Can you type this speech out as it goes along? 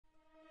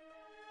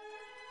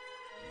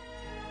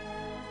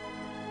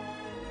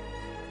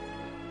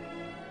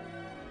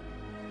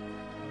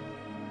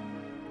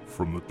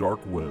from the dark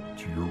web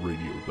to your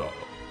radio dial.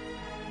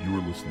 You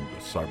are listening to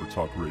Cyber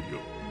Talk Radio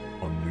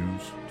on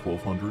News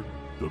 1200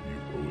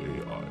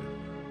 WOAI.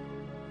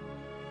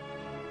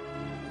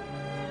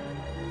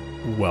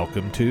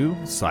 Welcome to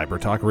Cyber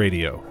Talk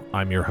Radio.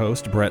 I'm your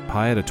host, Brett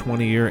Pyatt, a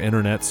 20-year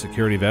internet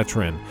security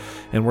veteran,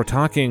 and we're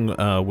talking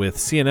with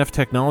CNF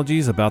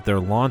Technologies about their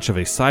launch of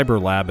a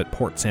cyber lab at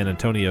Port San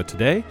Antonio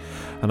today,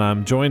 and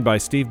I'm joined by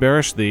Steve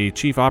Barish, the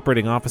Chief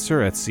Operating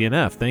Officer at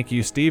CNF. Thank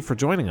you, Steve, for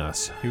joining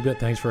us. You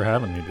bet. Thanks for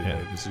having me today.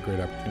 This is a great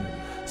opportunity.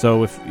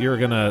 So if you're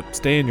going to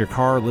stay in your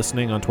car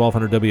listening on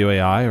 1200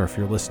 WAI, or if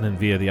you're listening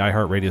via the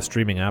iHeartRadio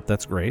streaming app,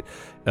 that's great.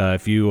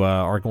 If you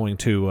are going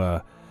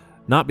to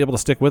not be able to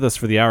stick with us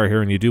for the hour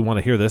here and you do want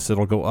to hear this,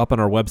 it'll go up on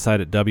our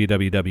website at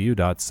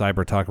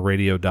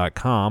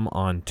www.cybertalkradio.com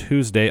on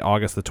Tuesday,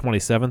 August the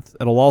 27th.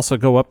 It'll also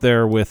go up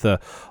there with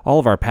all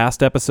of our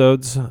past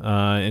episodes,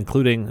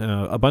 including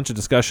a bunch of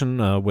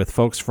discussion with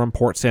folks from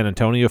Port San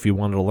Antonio if you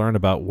wanted to learn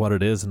about what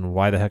it is and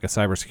why the heck a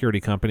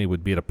cybersecurity company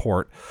would be at a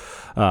port.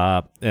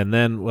 And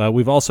then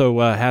we've also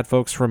had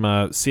folks from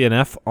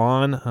CNF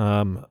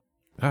on,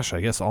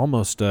 I guess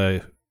almost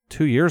 2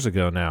 years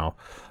ago now.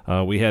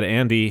 We had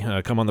Andy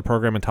come on the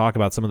program and talk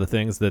about some of the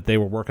things that they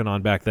were working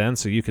on back then,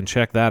 so you can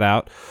check that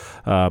out.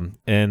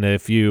 And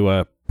if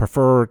you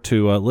prefer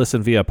to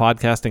listen via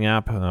podcasting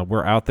app,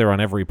 we're out there on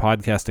every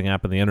podcasting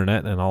app on the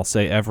internet, and I'll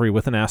say every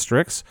with an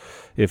asterisk.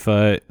 If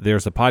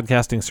there's a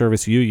podcasting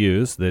service you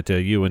use that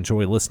you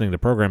enjoy listening to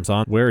programs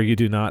on where you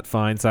do not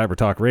find Cyber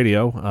Talk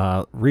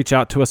Radio, reach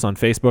out to us on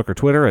Facebook or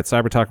Twitter at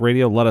Cyber Talk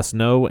Radio. Let us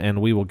know,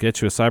 and we will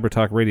get you a Cyber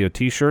Talk Radio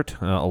t-shirt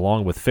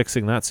along with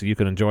fixing that so you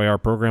can enjoy our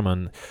program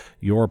on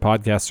your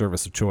podcast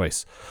service of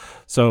choice.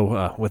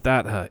 So with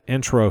that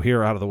intro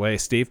here out of the way,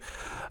 Steve,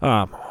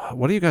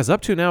 what are you guys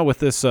up to now with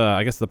this?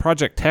 I guess the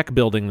Project Tech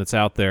building that's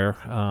out there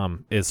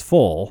is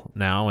full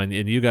now, and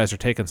you guys are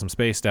taking some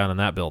space down in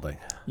that building.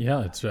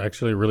 Yeah, it's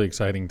actually a really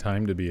exciting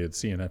time to be at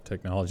CNF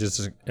Technologies.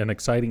 It's an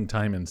exciting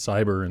time in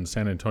cyber in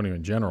San Antonio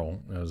in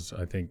general. As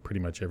I think pretty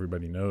much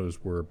everybody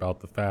knows, we're about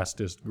the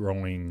fastest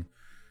growing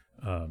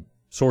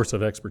source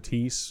of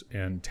expertise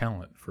and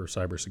talent for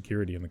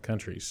cybersecurity in the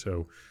country.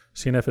 So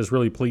CNF is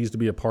really pleased to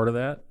be a part of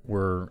that.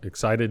 We're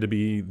excited to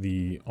be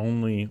the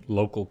only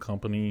local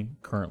company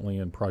currently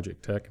in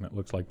Project Tech, and it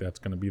looks like that's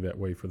going to be that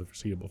way for the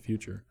foreseeable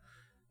future.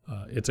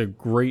 It's a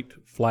great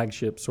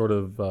flagship sort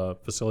of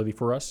facility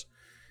for us,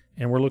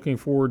 and we're looking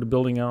forward to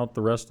building out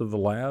the rest of the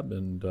lab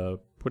and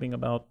putting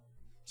about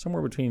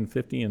somewhere between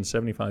 50 and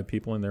 75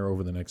 people in there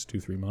over the next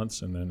 2-3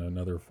 months, and then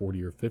another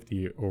 40 or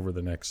 50 over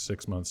the next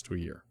 6 months to a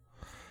year.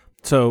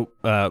 So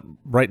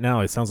right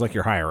now it sounds like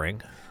you're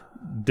hiring.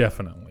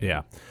 Definitely.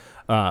 Yeah.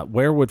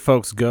 Where would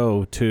folks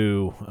go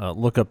to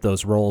look up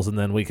those roles? And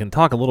then we can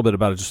talk a little bit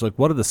about it, just like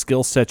what are the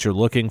skill sets you're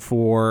looking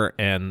for,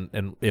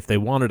 and if they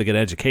wanted to get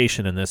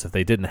education in this, if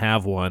they didn't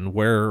have one,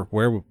 where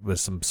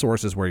was some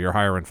sources where you're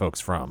hiring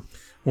folks from?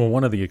 Well,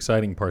 one of the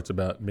exciting parts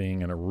about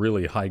being in a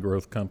really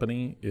high-growth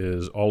company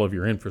is all of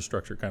your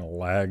infrastructure kind of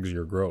lags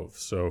your growth.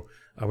 So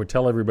I would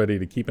tell everybody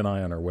to keep an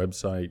eye on our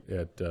website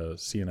at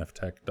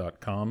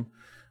cnftech.com.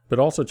 But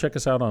also check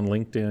us out on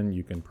LinkedIn.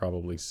 You can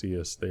probably see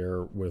us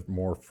there with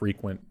more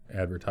frequent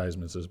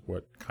advertisements as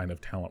what kind of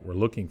talent we're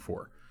looking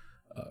for.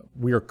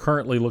 We are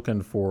currently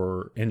looking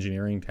for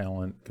engineering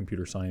talent,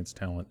 computer science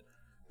talent,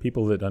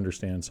 people that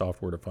understand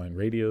software-defined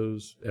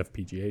radios,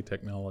 FPGA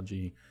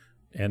technology,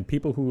 and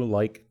people who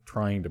like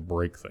trying to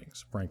break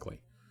things,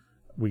 frankly.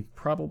 We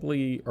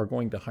probably are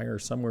going to hire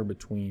somewhere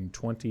between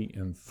 20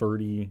 and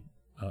 30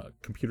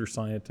 computer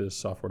scientists,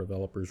 software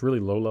developers,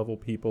 really low-level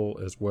people,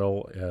 as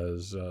well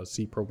as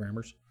C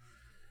programmers.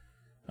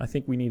 I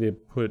think we need to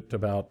put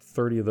about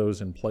 30 of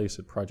those in place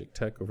at Project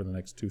Tech over the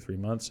next 2-3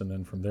 months, and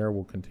then from there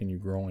we'll continue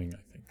growing,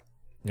 I think.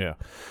 Yeah.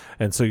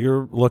 And so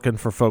you're looking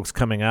for folks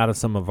coming out of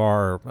some of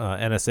our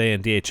NSA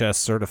and DHS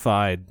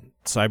certified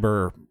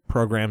cyber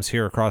programs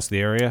here across the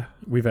area?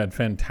 We've had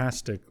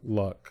fantastic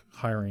luck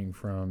hiring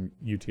from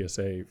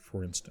UTSA,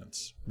 for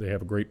instance. They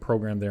have a great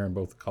program there in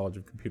both the College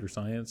of Computer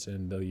Science,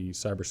 and the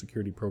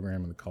cybersecurity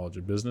program in the College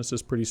of Business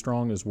is pretty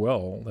strong as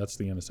well. That's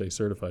the NSA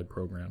certified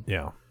program.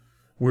 Yeah.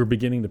 We're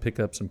beginning to pick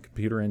up some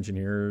computer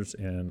engineers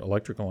and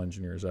electrical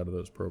engineers out of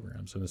those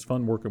programs, and it's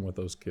fun working with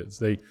those kids.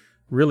 They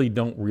really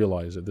don't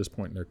realize at this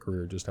point in their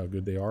career just how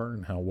good they are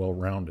and how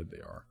well-rounded they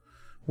are.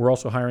 We're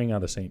also hiring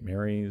out of St.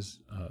 Mary's,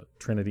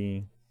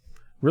 Trinity,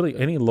 really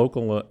any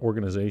local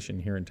organization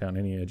here in town,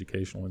 any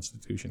educational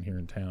institution here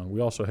in town.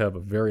 We also have a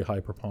very high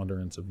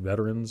preponderance of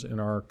veterans in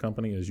our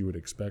company, as you would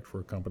expect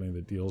for a company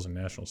that deals in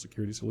national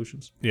security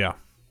solutions. Yeah.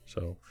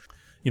 So,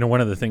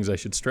 one of the things I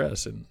should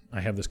stress, and I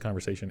have this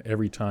conversation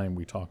every time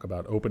we talk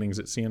about openings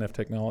at CNF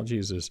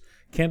Technologies, is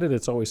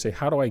candidates always say,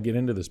 how do I get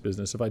into this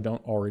business if I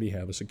don't already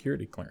have a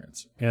security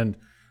clearance? And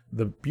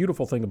the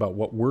beautiful thing about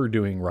what we're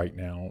doing right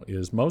now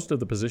is most of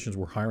the positions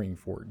we're hiring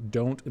for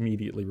don't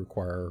immediately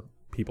require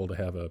people to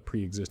have a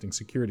pre-existing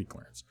security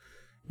clearance.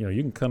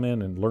 You can come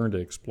in and learn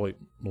to exploit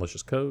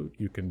malicious code.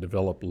 You can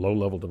develop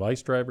low-level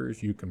device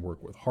drivers. You can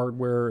work with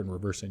hardware and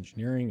reverse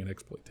engineering and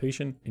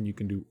exploitation, and you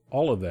can do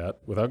all of that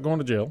without going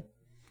to jail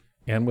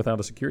and without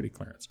a security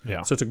clearance.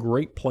 Yeah. So it's a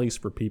great place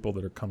for people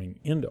that are coming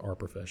into our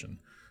profession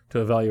to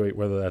evaluate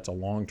whether that's a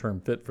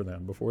long-term fit for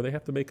them before they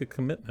have to make a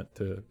commitment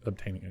to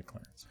obtaining a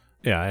clearance.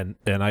 Yeah, and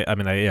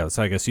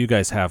so I guess you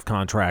guys have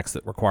contracts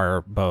that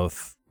require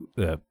both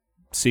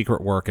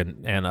secret work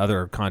and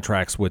other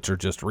contracts which are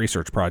just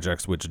research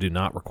projects which do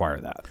not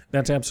require that.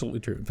 That's absolutely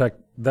true. In fact,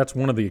 that's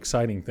one of the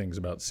exciting things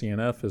about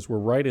CNF is we're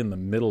right in the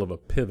middle of a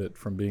pivot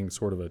from being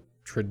sort of a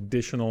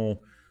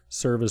traditional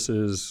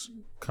services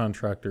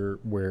contractor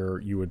where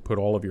you would put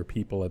all of your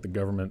people at the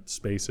government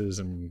spaces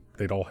and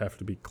they'd all have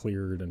to be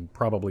cleared and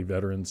probably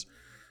veterans,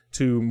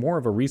 to more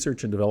of a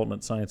research and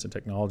development science and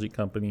technology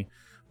company.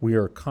 We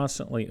are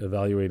constantly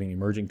evaluating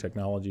emerging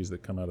technologies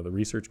that come out of the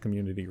research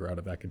community or out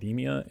of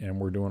academia, and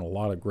we're doing a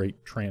lot of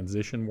great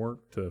transition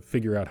work to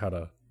figure out how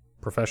to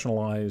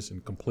professionalize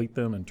and complete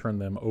them and turn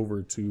them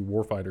over to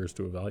warfighters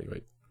to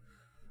evaluate.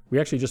 We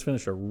actually just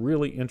finished a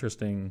really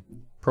interesting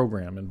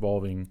program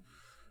involving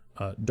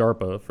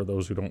DARPA, for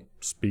those who don't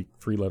speak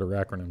three-letter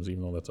acronyms,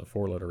 even though that's a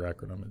four-letter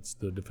acronym. It's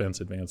the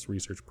Defense Advanced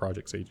Research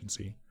Projects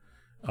Agency.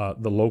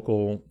 The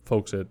local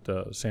folks at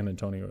San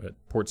Antonio, at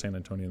Port San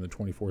Antonio, in the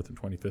 24th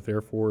and 25th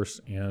Air Force,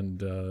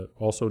 and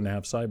also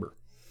NAV Cyber.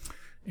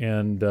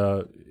 And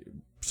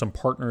some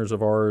partners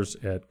of ours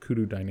at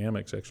Kudu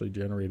Dynamics actually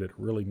generated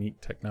a really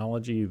neat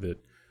technology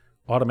that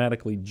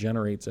automatically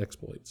generates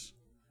exploits.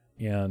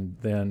 And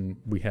then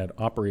we had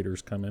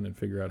operators come in and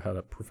figure out how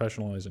to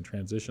professionalize and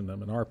transition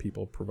them. And our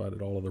people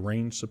provided all of the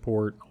range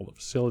support, all the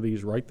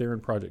facilities right there in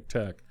Project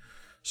Tech,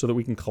 so that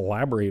we can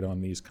collaborate on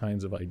these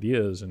kinds of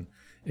ideas and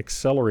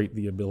accelerate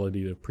the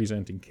ability of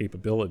presenting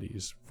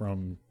capabilities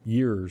from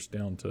years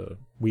down to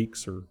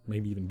weeks or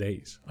maybe even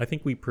days. I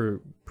think we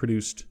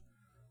produced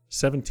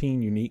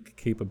 17 unique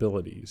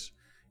capabilities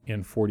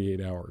in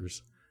 48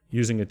 hours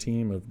using a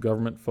team of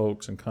government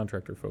folks and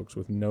contractor folks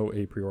with no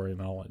a priori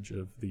knowledge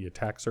of the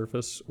attack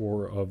surface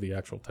or of the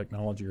actual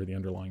technology or the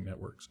underlying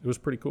networks. It was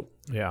pretty cool.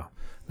 Yeah.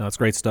 No, it's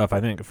great stuff. I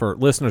think for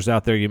listeners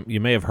out there, you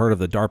may have heard of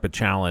the DARPA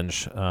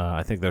Challenge.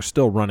 I think they're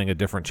still running a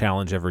different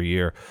challenge every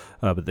year,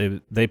 but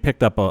they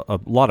picked up a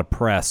lot of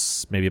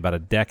press maybe about a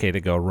decade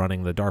ago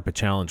running the DARPA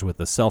Challenge with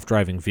the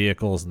self-driving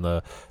vehicles, and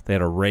they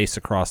had a race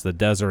across the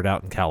desert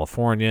out in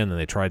California, and then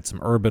they tried some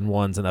urban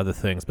ones and other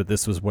things, but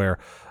this was where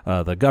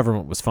the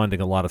government was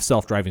funding a lot of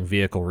self-driving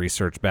vehicle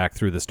research back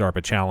through this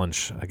DARPA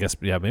Challenge, I guess,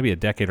 maybe a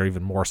decade or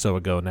even more so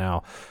ago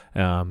now.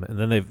 And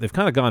then they've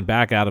kind of gone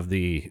back out of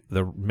the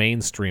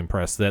mainstream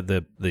press, that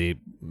the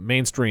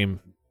mainstream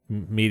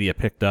media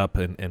picked up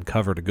and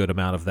covered a good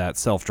amount of that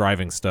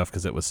self-driving stuff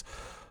because it was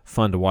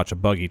fun to watch a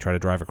buggy try to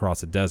drive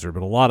across a desert.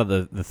 But a lot of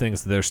the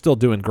things, they're still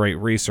doing great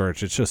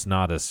research. It's just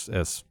not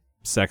as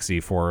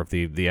sexy for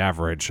the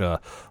average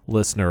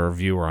listener or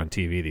viewer on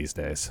TV these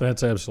days.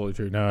 That's absolutely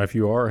true. Now, if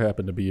you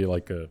happen to be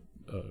like a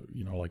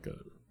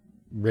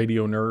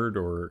radio nerd,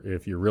 or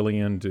if you're really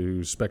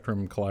into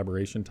spectrum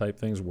collaboration type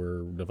things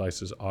where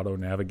devices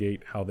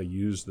auto-navigate how they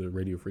use the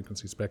radio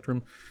frequency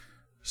spectrum,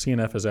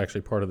 CNF is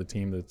actually part of the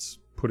team that's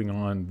putting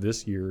on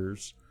this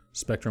year's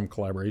Spectrum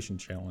Collaboration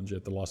Challenge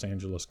at the Los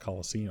Angeles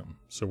Coliseum.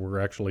 So we're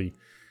actually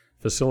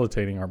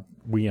facilitating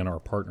we and our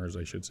partners,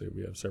 I should say,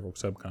 we have several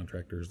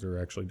subcontractors,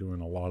 they're actually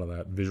doing a lot of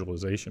that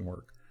visualization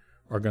work,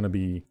 are going to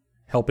be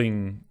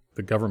helping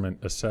the government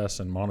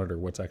assess and monitor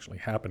what's actually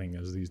happening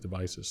as these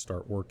devices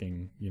start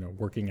working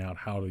out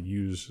how to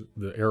use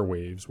the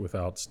airwaves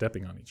without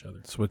stepping on each other.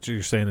 So what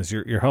you're saying is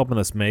you're helping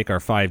us make our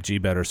 5G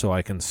better so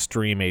I can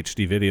stream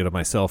HD video to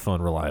my cell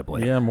phone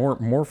reliably. Yeah,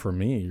 more for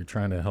me. You're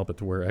trying to help it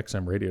to where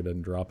XM radio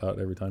doesn't drop out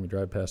every time you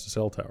drive past a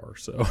cell tower.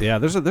 So yeah,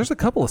 there's a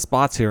couple of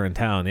spots here in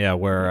town,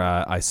 where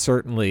I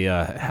certainly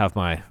have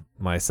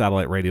my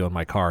satellite radio in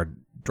my car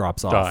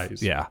drops off.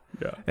 Dies. Yeah.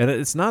 And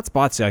it's not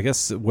spots, I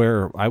guess,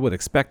 where I would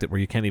expect it, where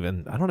you can't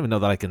even, I don't even know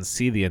that I can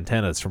see the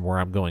antennas from where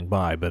I'm going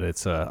by, but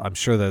it's, I'm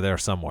sure they're there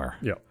somewhere.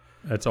 Yeah.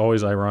 It's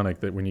always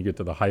ironic that when you get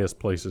to the highest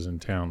places in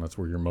town, that's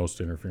where your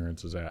most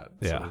interference is at.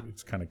 Yeah. So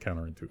it's kind of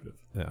counterintuitive.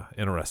 Yeah.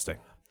 Interesting.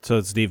 So,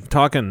 Steve,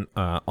 talking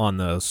on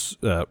those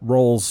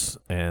roles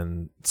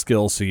and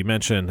skills, so you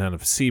mentioned kind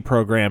of C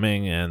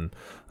programming and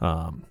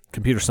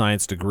computer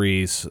science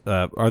degrees.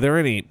 Are there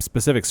any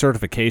specific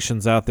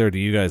certifications out there? Do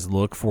you guys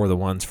look for the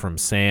ones from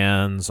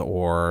SANS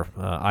or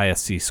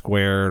ISC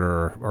Squared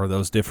or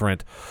those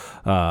different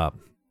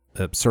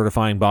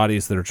certifying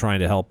bodies that are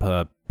trying to help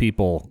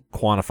people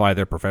quantify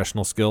their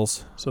professional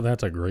skills? So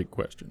that's a great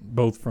question,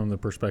 both from the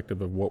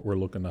perspective of what we're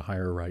looking to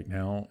hire right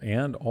now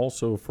and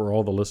also for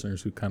all the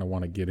listeners who kind of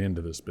want to get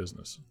into this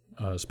business,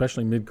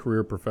 especially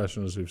mid-career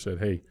professionals who've said,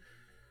 hey,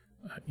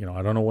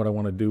 I don't know what I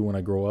want to do when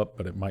I grow up,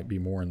 but it might be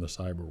more in the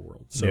cyber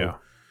world. So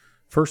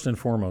First and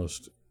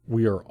foremost,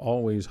 we are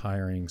always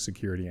hiring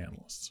security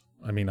analysts.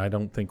 I mean, I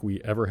don't think we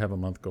ever have a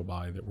month go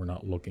by that we're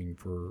not looking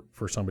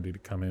for somebody to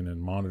come in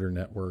and monitor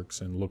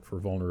networks and look for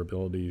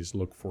vulnerabilities,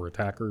 look for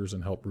attackers,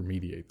 and help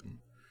remediate them.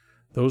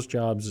 Those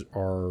jobs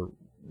are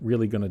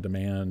really going to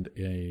demand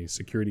a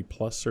Security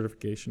Plus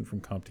certification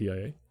from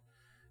CompTIA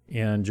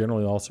and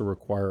generally also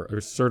require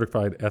a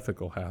certified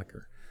ethical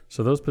hacker.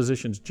 So those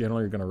positions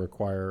generally are going to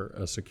require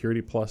a Security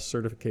Plus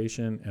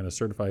certification and a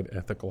Certified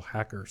Ethical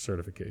Hacker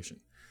certification.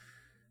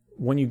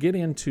 When you get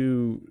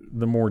into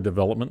the more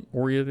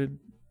development-oriented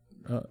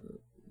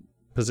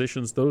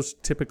positions, those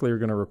typically are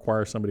going to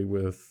require somebody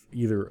with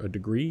either a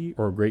degree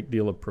or a great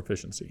deal of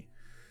proficiency.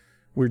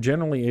 We're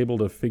generally able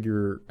to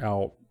figure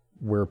out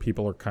where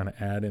people are kind of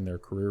at in their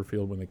career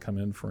field when they come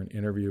in for an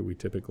interview. We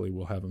typically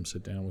will have them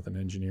sit down with an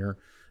engineer,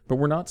 but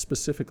we're not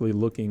specifically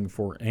looking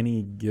for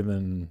any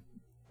given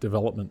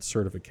development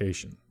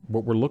certification.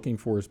 What we're looking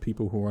for is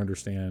people who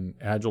understand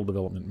agile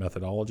development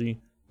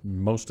methodology.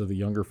 Most of the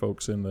younger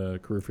folks in the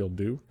career field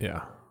do.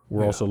 Yeah.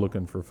 We're also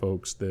looking for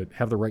folks that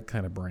have the right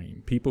kind of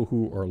brain, people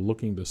who are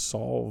looking to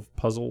solve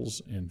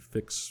puzzles and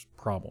fix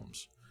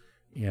problems.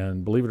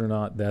 And believe it or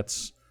not,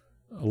 that's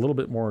a little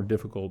bit more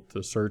difficult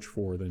to search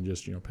for than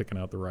just, picking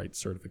out the right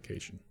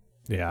certification.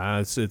 Yeah,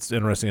 it's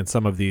interesting. In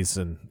some of these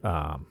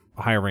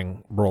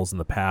hiring roles in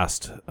the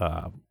past,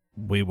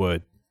 we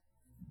would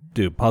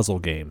do puzzle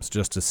games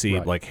just to see,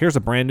 like, here's a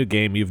brand new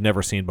game you've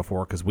never seen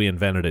before because we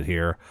invented it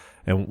here,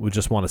 and we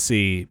just want to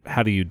see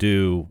how do you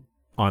do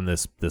on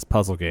this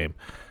puzzle game.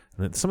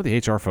 And some of the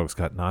HR folks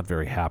got not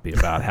very happy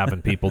about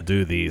having people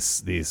do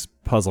these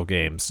puzzle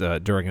games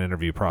during an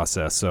interview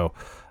process. So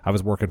I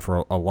was working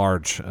for a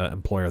large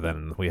employer then,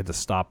 and we had to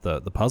stop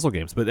the puzzle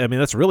games. But, I mean,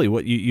 that's really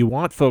what you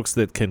want, folks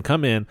that can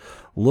come in,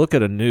 look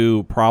at a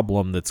new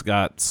problem that's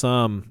got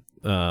some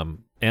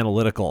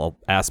analytical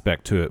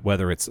aspect to it,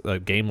 whether it's a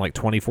game like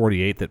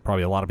 2048 that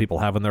probably a lot of people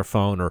have on their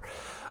phone or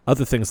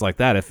other things like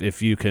that.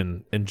 If you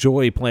can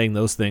enjoy playing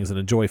those things and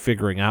enjoy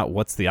figuring out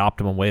what's the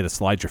optimum way to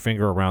slide your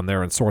finger around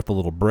there and sort the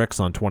little bricks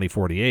on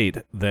 2048,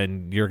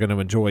 then you're going to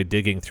enjoy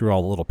digging through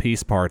all the little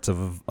piece parts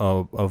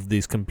of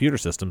these computer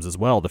systems as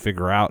well to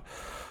figure out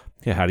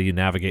how do you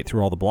navigate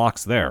through all the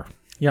blocks there.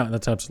 Yeah,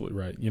 that's absolutely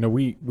right.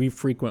 We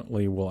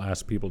frequently will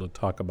ask people to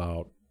talk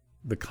about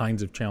the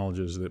kinds of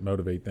challenges that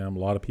motivate them. A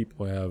lot of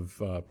people have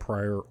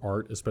prior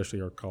art, especially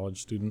our college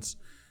students.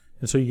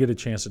 And so you get a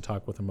chance to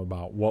talk with them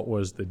about what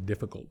was the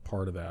difficult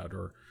part of that,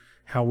 or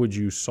how would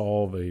you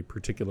solve a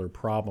particular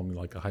problem,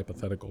 like a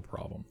hypothetical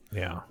problem.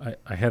 Yeah.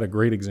 I had a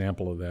great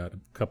example of that a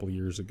couple of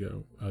years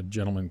ago. A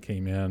gentleman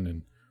came in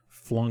and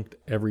flunked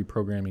every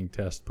programming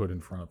test put in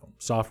front of him.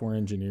 Software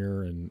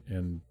engineer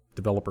and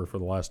developer for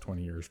the last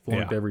 20 years,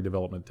 flunked every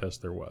development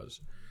test there was.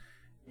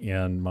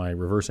 And my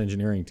reverse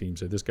engineering team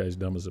said, this guy's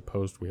dumb as a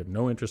post. We have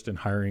no interest in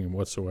hiring him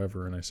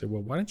whatsoever. And I said,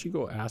 well, why don't you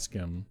go ask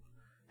him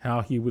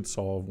how he would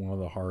solve one of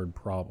the hard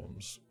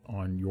problems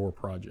on your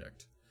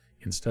project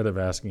instead of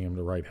asking him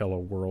to write hello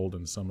world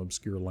in some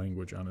obscure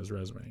language on his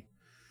resume.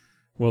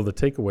 Well, the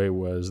takeaway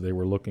was they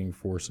were looking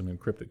for some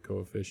encrypted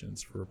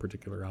coefficients for a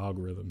particular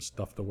algorithm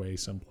stuffed away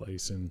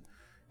someplace in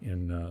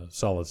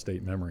solid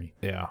state memory.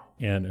 Yeah.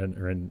 And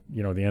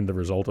the end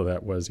result of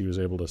that was he was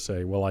able to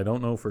say, well, I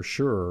don't know for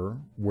sure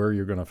where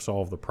you're going to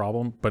solve the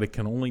problem, but it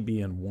can only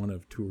be in one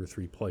of two or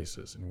three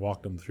places, and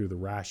walk them through the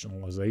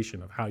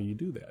rationalization of how you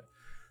do that.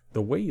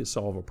 The way you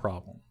solve a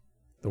problem,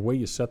 the way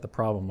you set the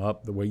problem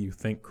up, the way you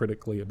think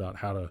critically about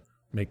how to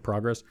make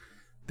progress,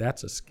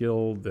 that's a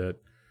skill that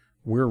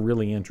we're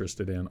really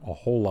interested in a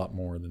whole lot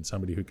more than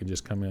somebody who can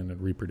just come in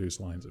and reproduce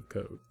lines of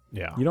code.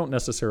 Yeah. You don't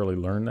necessarily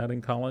learn that in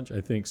college.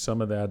 I think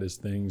some of that is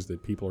things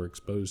that people are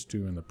exposed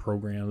to in the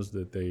programs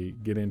that they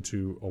get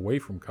into away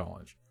from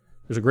college.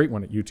 There's a great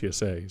one at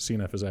UTSA.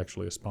 CNF is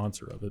actually a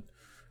sponsor of it,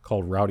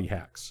 called Rowdy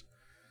Hacks.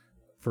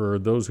 For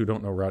those who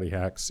don't know Rowdy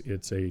Hacks,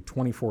 it's a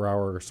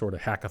 24-hour sort of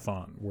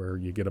hackathon where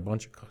you get a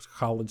bunch of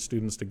college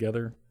students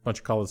together.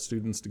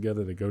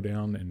 They go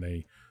down and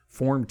they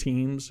form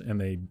teams and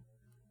they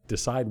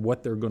decide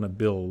what they're going to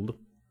build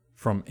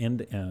from end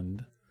to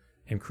end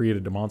and create a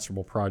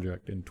demonstrable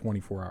project in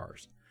 24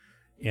 hours.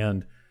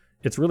 And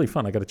it's really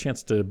fun. I got a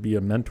chance to be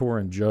a mentor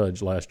and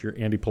judge last year.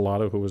 Andy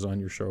Pilato, who was on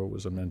your show,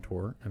 was a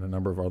mentor, and a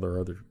number of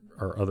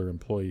other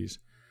employees.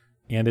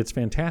 And it's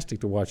fantastic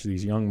to watch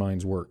these young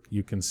minds work.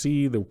 You can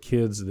see the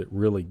kids that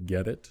really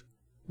get it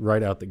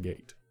right out the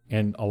gate.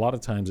 And a lot of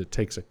times it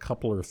takes a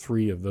couple or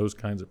three of those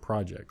kinds of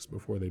projects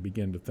before they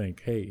begin to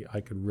think, hey,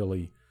 I could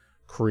really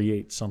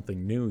create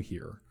something new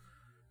here.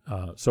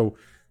 So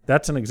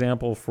that's an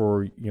example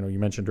for, you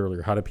mentioned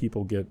earlier, how do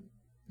people get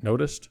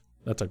noticed?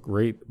 That's a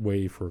great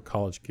way for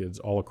college kids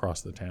all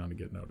across the town to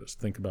get noticed.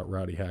 Think about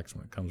Rowdy Hacks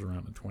when it comes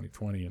around in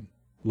 2020 and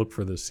look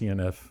for the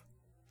CNF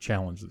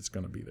challenge that's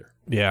going to be there.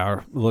 Yeah,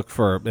 or look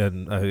for,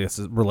 and I guess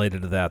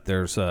related to that,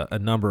 there's a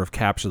number of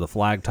capture the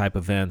flag type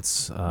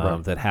events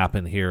that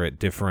happen here at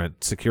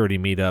different security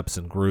meetups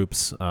and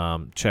groups.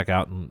 Check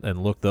out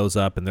and look those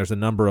up, and there's a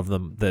number of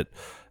them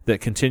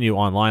that continue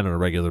online on a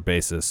regular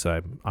basis.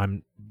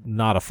 I'm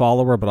not a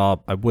follower,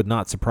 but I would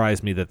not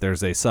surprise me that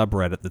there's a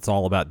subreddit that's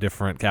all about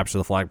different capture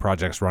the flag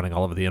projects running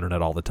all over the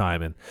internet all the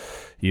time, and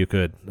you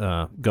could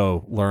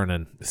go learn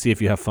and see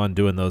if you have fun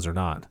doing those or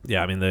not.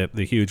 Yeah, I mean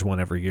the huge one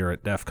every year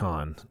at DEF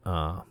CON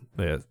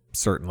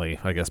certainly,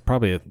 I guess,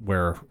 probably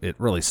where it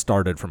really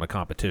started from a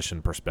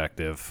competition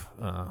perspective.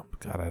 God,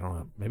 I don't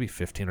know, maybe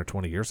 15 or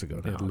 20 years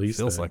ago now. At least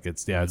it feels that. like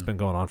it's been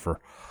going on for a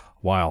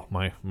while.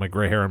 My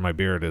gray hair and my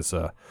beard is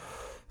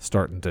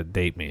starting to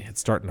date me.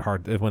 It's starting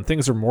hard. When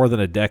things are more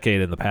than a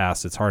decade in the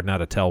past, it's hard now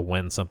to tell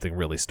when something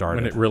really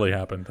started. When it really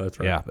happened, that's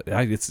right. Yeah,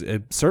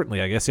 but certainly,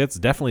 I guess it's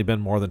definitely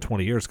been more than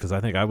 20 years, because I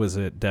think I was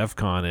at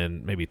DevCon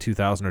in maybe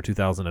 2000 or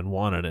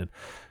 2001, and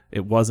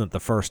it wasn't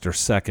the first or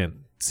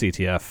second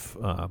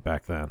CTF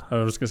back then.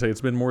 I was going to say,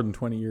 it's been more than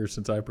 20 years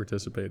since I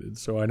participated,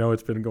 so I know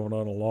it's been going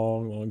on a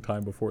long, long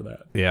time before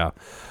that. Yeah.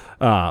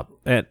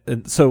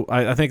 And so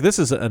I think this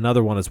is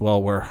another one as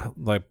well where,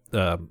 like,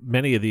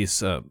 many of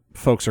these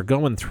folks are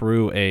going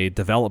through a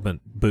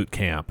development boot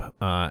camp,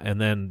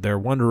 and then they're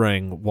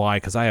wondering why,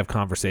 because I have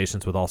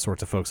conversations with all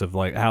sorts of folks of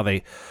like how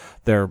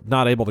they're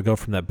not able to go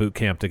from that boot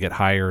camp to get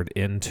hired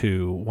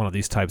into one of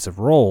these types of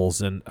roles.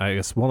 And I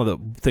guess one of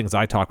the things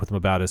I talk with them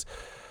about is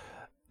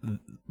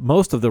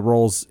most of the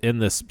roles in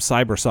this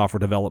cyber software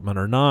development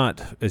are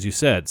not, as you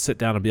said, sit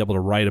down and be able to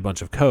write a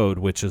bunch of code,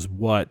 which is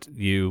what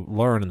you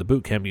learn in the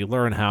boot camp. You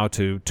learn how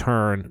to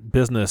turn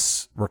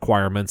business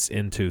requirements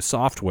into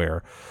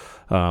software.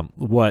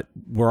 What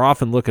we're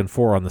often looking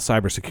for on the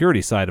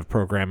cybersecurity side of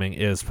programming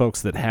is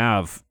folks that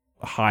have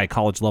high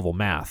college level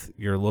math.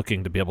 You're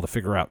looking to be able to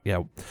figure out,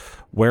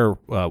 where,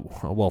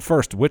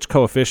 first, which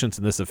coefficients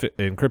in this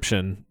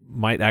encryption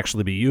might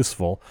actually be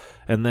useful,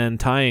 and then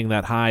tying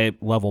that high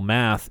level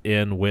math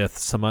in with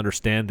some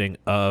understanding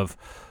of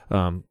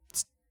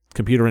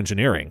computer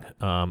engineering,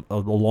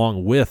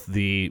 along with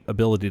the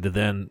ability to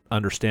then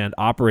understand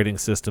operating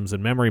systems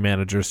and memory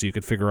managers, so you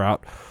could figure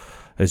out,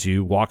 as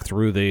you walk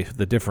through the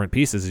different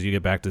pieces, as you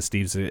get back to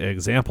Steve's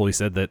example, he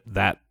said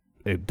that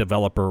a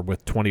developer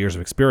with 20 years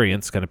of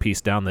experience kind of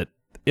pieced down that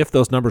if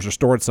those numbers are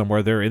stored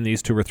somewhere, they're in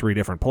these 2 or 3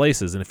 different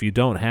places. And if you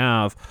don't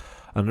have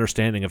an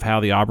understanding of how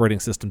the operating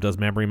system does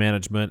memory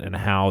management and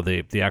how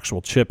the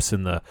actual chips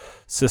in the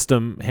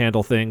system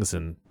handle things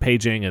and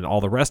paging and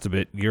all the rest of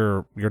it,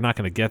 you're not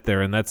going to get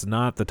there. And that's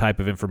not the type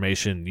of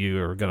information you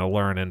are going to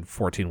learn in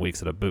 14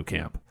 weeks at a boot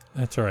camp.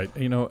 That's all right.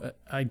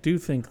 I do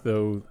think,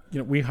 though,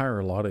 we hire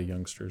a lot of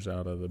youngsters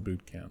out of the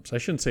boot camps. I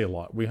shouldn't say a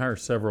lot. We hire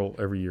several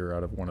every year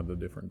out of one of the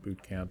different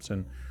boot camps,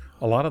 and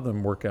a lot of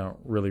them work out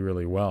really,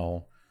 really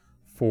well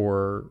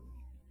for,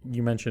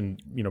 you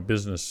mentioned,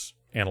 business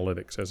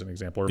analytics as an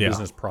example, or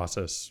business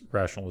process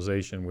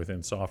rationalization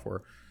within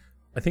software.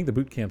 I think the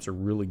boot camps are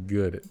really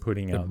good at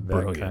putting out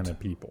that kind of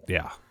people.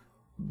 Yeah.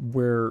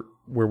 Where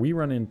we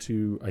run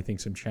into, I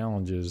think, some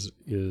challenges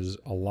is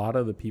a lot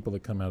of the people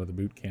that come out of the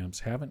boot camps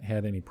haven't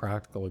had any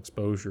practical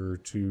exposure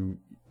to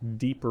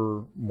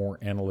deeper, more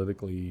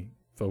analytically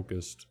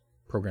focused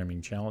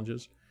programming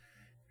challenges.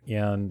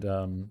 And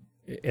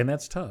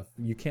that's tough.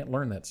 You can't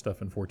learn that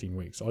stuff in 14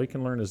 weeks. All you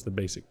can learn is the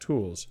basic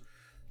tools.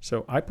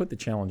 So I put the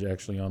challenge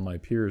actually on my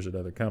peers at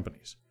other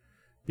companies,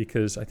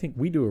 because I think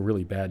we do a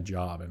really bad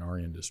job in our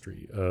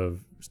industry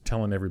of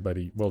telling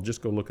everybody, well,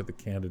 just go look at the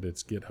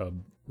candidate's GitHub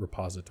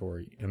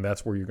repository, and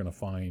that's where you're going to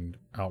find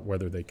out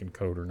whether they can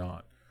code or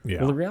not. Yeah.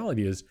 Well, the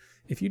reality is,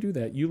 if you do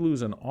that, you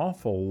lose an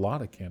awful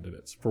lot of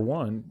candidates. For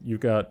one,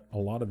 you've got a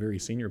lot of very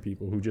senior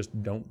people who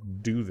just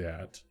don't do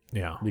that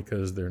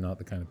because they're not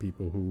the kind of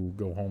people who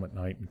go home at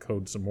night and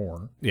code some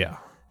more. Yeah.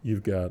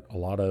 You've got a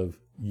lot of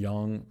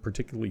young,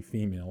 particularly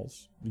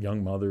females,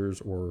 young mothers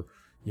or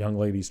young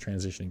ladies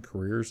transitioning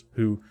careers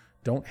who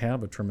don't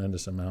have a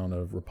tremendous amount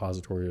of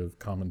repository of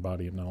common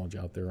body of knowledge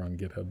out there on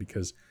GitHub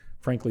because,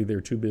 frankly,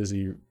 they're too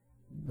busy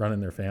running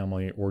their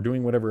family or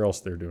doing whatever else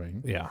they're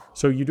doing. Yeah.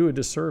 So you do a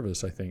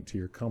disservice, I think, to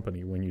your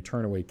company when you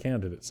turn away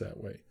candidates that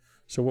way.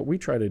 So what we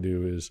try to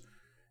do is,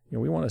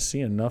 we want to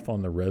see enough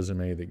on the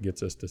resume that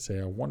gets us to say,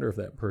 I wonder if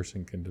that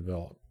person can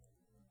develop.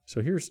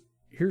 So here's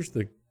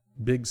the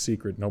big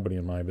secret nobody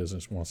in my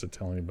business wants to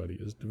tell anybody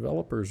is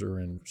developers are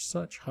in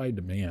such high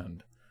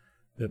demand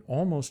that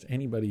almost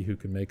anybody who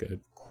can make a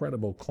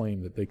credible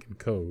claim that they can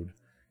code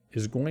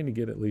is going to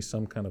get at least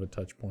some kind of a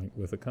touch point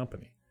with a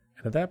company.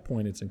 And at that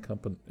point, it's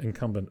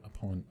incumbent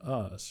upon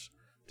us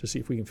to see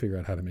if we can figure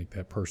out how to make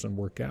that person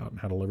work out and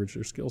how to leverage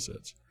their skill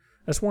sets.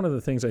 That's one of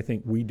the things I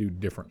think we do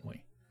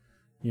differently.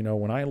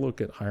 When I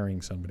look at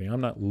hiring somebody,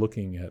 I'm not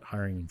looking at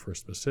hiring them for a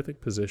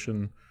specific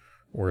position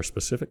or a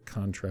specific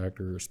contract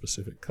or a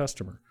specific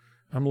customer.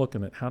 I'm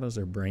looking at how does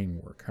their brain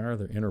work? How are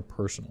their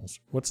interpersonals?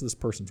 What's this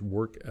person's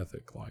work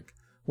ethic like?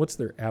 What's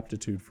their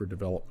aptitude for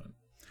development?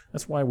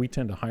 That's why we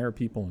tend to hire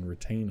people and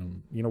retain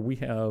them. We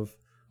have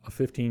a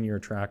 15-year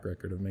track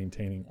record of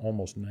maintaining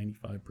almost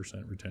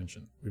 95%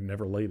 retention. We've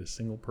never laid a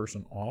single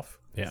person off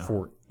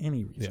for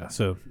any reason. Yeah,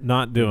 so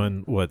not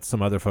doing what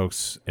some other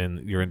folks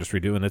in your industry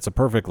do, and it's a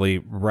perfectly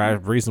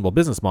reasonable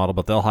business model,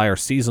 but they'll hire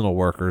seasonal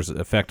workers.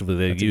 Effectively,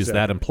 they use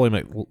that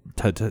employment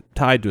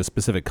tied to a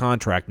specific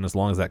contract, and as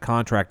long as that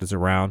contract is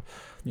around,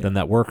 then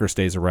that worker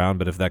stays around.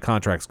 But if that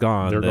contract's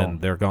gone,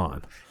 they're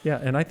gone. Yeah,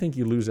 and I think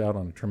you lose out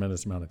on a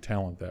tremendous amount of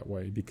talent that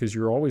way because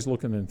you're always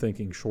looking and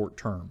thinking short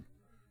term.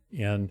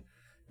 And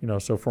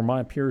So for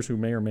my peers who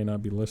may or may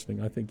not be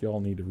listening, I think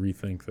y'all need to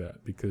rethink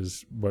that,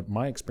 because what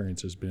my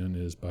experience has been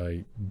is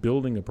by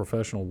building a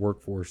professional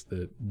workforce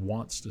that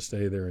wants to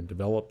stay there and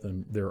develop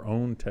their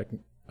own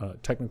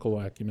technical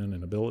acumen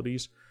and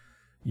abilities,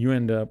 you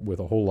end up with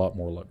a whole lot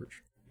more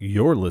leverage.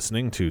 You're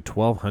listening to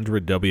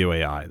 1200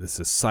 WAI.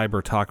 This is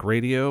Cyber Talk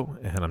Radio,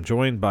 and I'm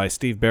joined by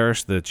Steve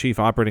Barish, the Chief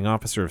Operating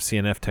Officer of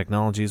CNF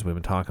Technologies. We've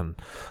been talking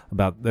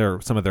about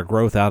some of their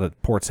growth out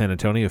at Port San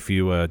Antonio. If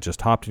you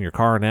just hopped in your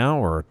car now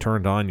or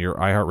turned on your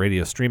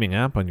iHeartRadio streaming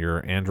app on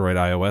your Android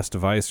iOS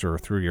device or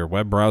through your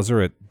web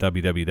browser at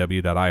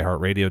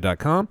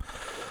www.iheartradio.com,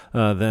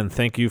 then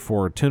thank you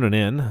for tuning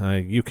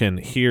in. You can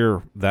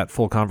hear that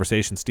full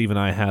conversation Steve and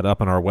I had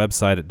up on our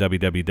website at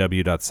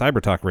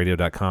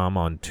www.cybertalkradio.com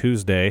on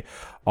Tuesday,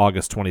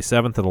 August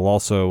 27th. It'll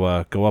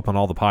also go up on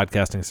all the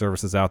podcasting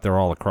services out there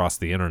all across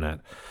the internet.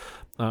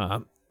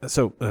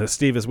 So,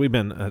 Steve, as we've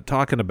been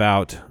talking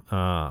about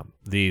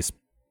these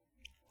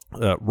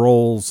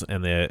roles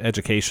and the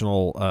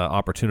educational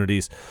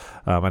opportunities.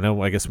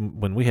 I guess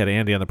when we had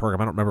Andy on the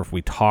program, I don't remember if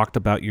we talked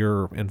about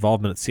your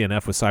involvement at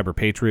CNF with Cyber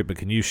Patriot, but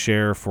can you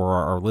share for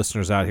our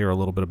listeners out here a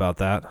little bit about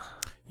that?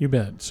 You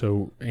bet.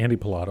 So Andy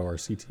Pilato, our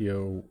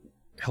CTO,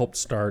 helped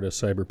start a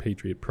Cyber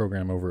Patriot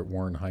program over at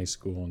Warren High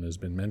School and has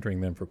been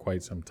mentoring them for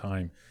quite some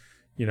time.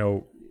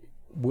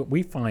 What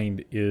we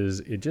find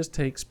is it just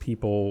takes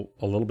people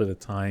a little bit of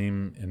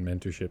time and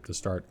mentorship to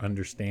start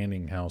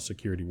understanding how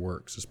security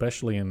works,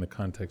 especially in the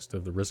context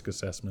of the risk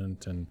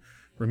assessment and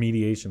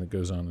remediation that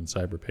goes on in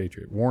Cyber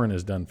Patriot. Warren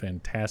has done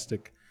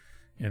fantastic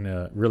and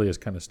really has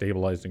kind of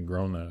stabilized and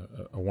grown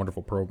a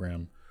wonderful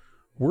program.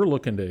 We're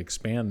looking to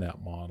expand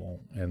that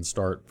model and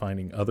start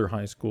finding other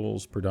high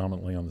schools,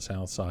 predominantly on the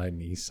south side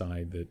and east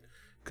side, that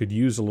could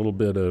use a little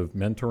bit of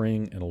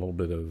mentoring and a little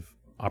bit of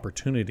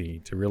opportunity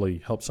to really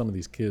help some of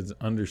these kids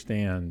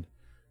understand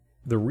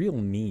the real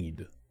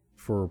need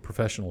for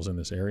professionals in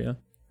this area.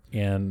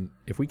 And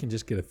if we can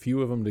just get a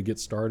few of them to get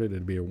started,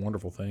 it'd be a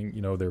wonderful thing.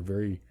 They're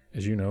very,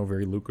 as you know,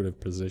 very lucrative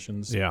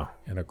positions. Yeah.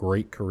 And a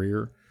great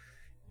career.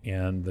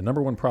 And the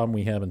number one problem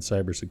we have in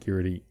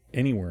cybersecurity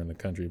anywhere in the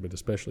country, but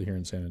especially here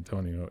in San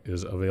Antonio,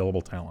 is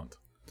available talent.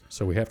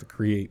 So we have to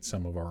create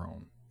some of our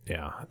own.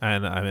 Yeah,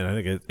 and I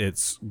think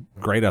it's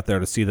great out there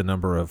to see the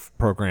number of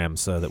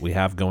programs that we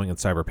have going in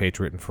Cyber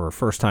Patriot. And for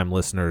first-time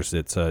listeners,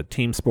 it's a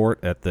team sport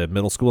at the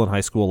middle school and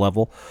high school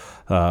level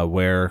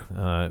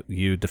where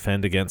you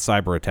defend against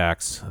cyber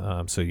attacks.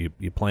 So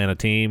you plan a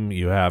team,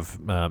 you have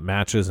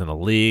matches in a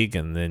league,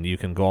 and then you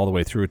can go all the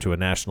way through to a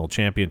national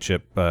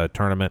championship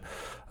tournament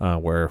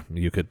where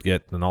you could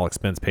get an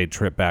all-expense-paid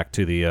trip back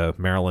to the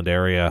Maryland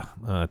area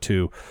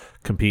to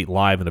compete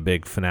live in a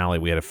big finale.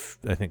 We had,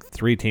 I think,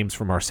 3 teams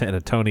from our San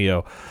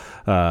Antonio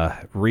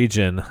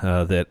region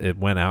that it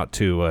went out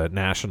to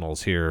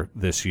nationals here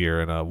this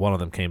year, and one of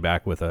them came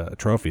back with a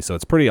trophy. So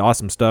it's pretty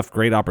awesome stuff,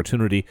 great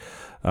opportunity.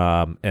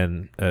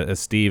 And as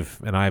Steve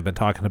and I have been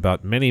talking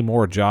about, many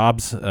more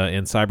jobs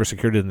in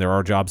cybersecurity than there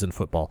are jobs in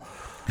football.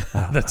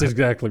 That's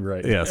exactly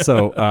right. Yeah.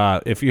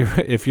 So if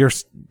your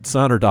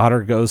son or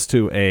daughter goes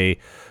to a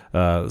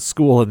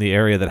school in the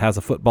area that has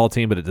a football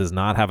team, but it does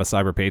not have a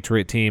Cyber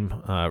Patriot team,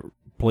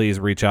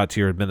 please reach out to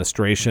your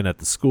administration at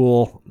the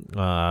school.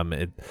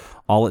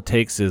 All it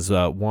takes is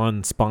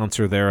one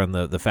sponsor there and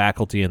the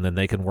faculty, and then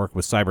they can work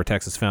with Cyber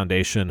Texas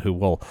Foundation, who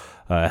will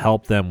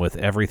help them with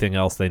everything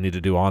else they need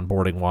to do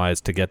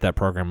onboarding-wise to get that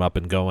program up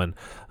and going,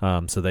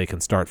 so they can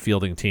start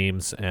fielding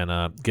teams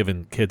and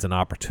giving kids an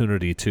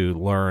opportunity to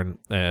learn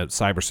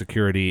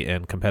cybersecurity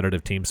and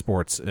competitive team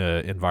sports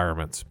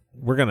environments.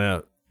 We're going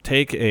to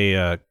take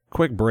a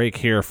quick break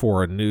here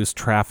for a news,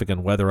 traffic,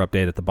 and weather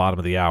update at the bottom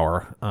of the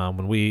hour.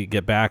 When we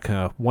get back,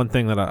 one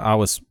thing that I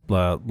always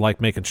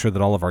like making sure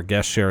that all of our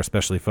guests share,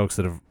 especially folks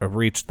that have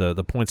reached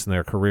the points in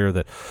their career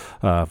that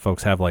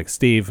folks have, like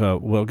Steve,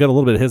 we'll get a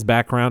little bit of his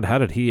background. How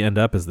did he end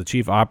up as the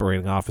chief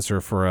operating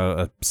officer for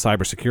a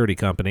cybersecurity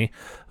company?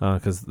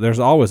 Because there's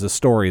always a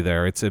story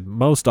there.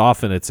 Most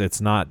often it's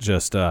not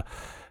just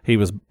he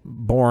was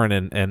born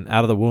and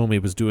out of the womb he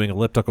was doing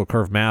elliptical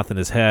curve math in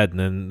his head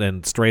and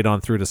then straight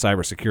on through to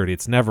cybersecurity.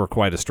 It's never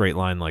quite a straight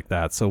line like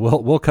that. So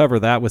we'll cover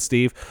that with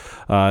Steve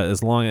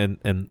as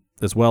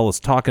well as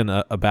talking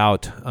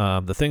about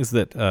the things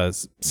that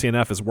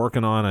CNF is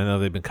working on. I know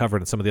they've been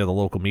covered in some of the other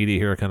local media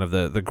here, kind of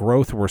the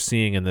growth we're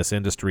seeing in this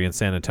industry in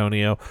San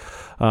Antonio,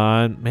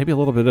 and maybe a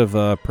little bit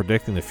of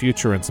predicting the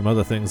future and some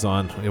other things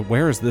on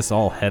where is this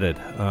all headed,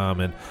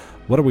 and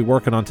what are we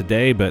working on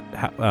today, but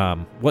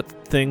what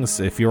things,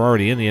 if you're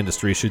already in the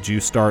industry, should you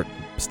start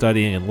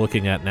studying and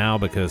looking at now,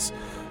 because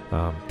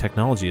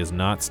technology is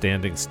not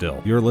standing still.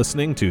 You're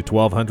listening to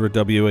 1200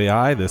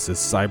 WAI. This is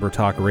Cyber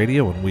Talk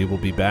Radio, and we will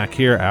be back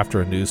here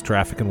after a news,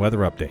 traffic, and weather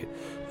update.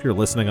 If you're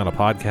listening on a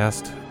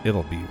podcast,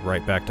 it'll be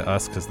right back to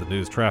us, because the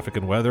news, traffic,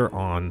 and weather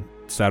on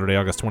Saturday,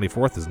 August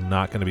 24th is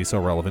not going to be so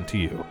relevant to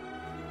you.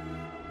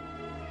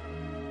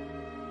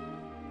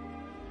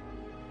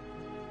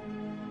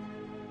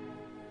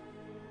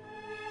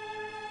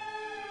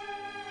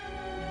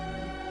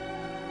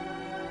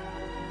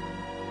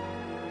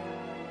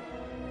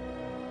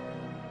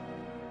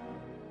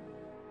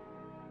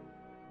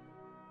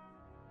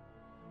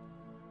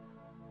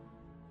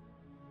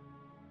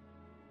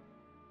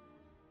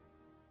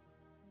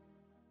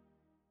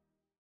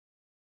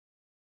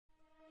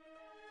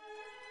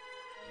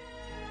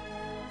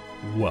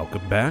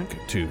 Welcome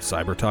back to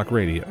Cyber Talk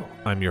Radio.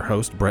 I'm your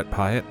host, Brett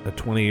Pyatt, a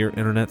 20-year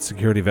internet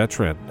security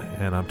veteran,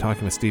 and I'm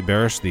talking with Steve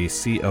Barish, the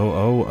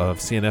COO of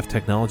CNF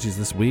Technologies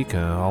this week,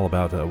 all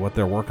about what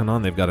they're working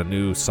on. They've got a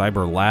new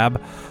cyber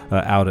lab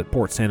out at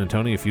Port San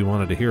Antonio. If you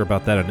wanted to hear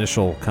about that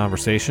initial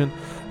conversation,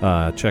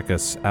 check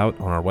us out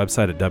on our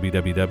website at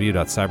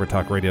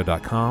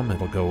www.cybertalkradio.com.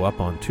 It'll go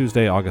up on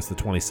Tuesday, August the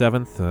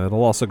 27th.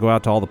 It'll also go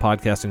out to all the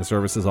podcasting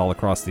services all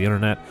across the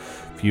internet.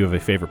 If you have a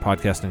favorite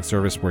podcasting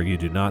service where you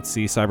do not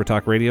see Cyber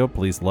Talk Radio,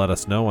 please let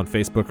us know on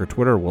Facebook or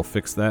Twitter. We'll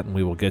fix that, and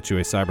we will get you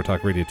a Cyber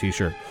Talk Radio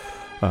t-shirt.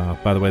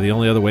 By the way, the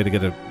only other way to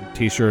get a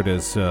t-shirt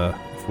is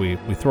if we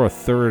throw a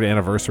third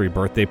anniversary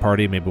birthday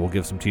party. Maybe we'll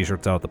give some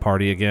t-shirts out at the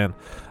party again,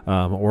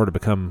 or to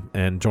become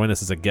and join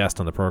us as a guest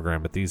on the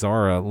program. But these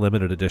are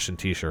limited edition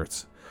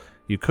t-shirts.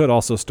 You could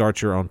also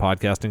start your own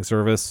podcasting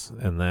service,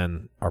 and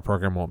then our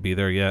program won't be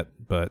there yet,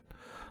 but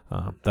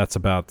that's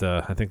about,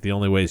 I think, the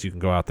only ways you can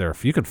go out there.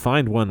 If you can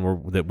find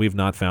one that we've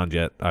not found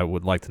yet, I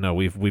would like to know.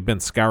 We've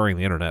been scouring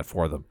the internet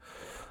for them,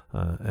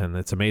 and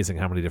it's amazing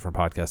how many different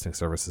podcasting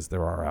services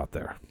there are out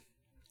there.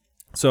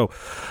 So,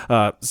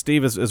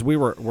 Steve, as we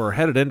were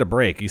headed into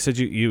break, you said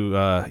you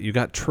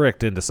got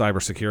tricked into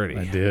cybersecurity.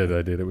 I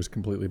did. It was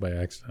completely by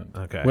accident.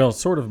 Okay. Well,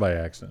 sort of by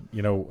accident.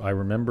 I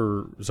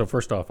remember. So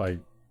first off, I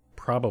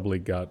probably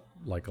got,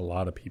 like a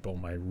lot of people,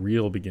 my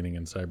real beginning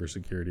in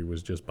cybersecurity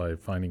was just by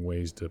finding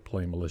ways to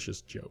play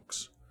malicious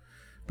jokes.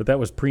 But that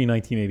was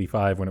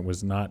pre-1985 when it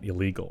was not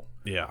illegal.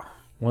 Yeah.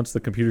 Once the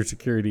Computer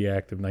Security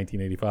Act of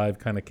 1985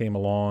 kind of came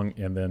along,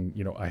 and then,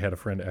 I had a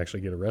friend actually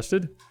get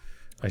arrested,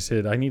 I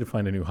said, I need to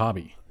find a new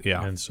hobby.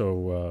 Yeah. And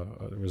so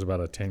there was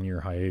about a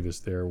 10-year hiatus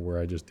there where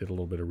I just did a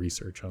little bit of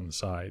research on the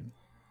side.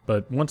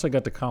 But once I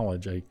got to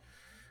college,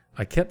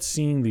 I kept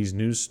seeing these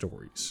news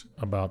stories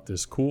about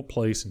this cool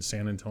place in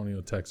San Antonio,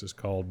 Texas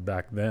called,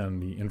 back then,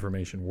 the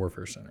Information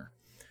Warfare Center,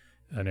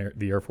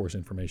 the Air Force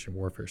Information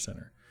Warfare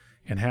Center,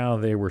 and how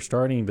they were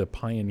starting to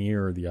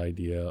pioneer the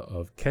idea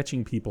of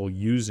catching people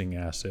using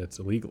assets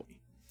illegally.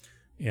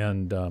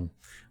 And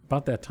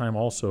about that time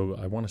also,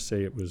 I want to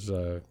say it was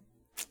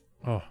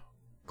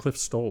Cliff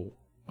Stoll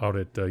out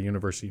at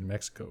University of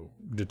Mexico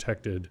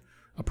detected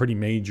a pretty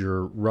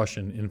major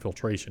Russian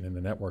infiltration in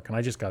the network. And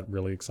I just got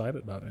really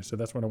excited about it. I said,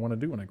 that's what I want to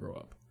do when I grow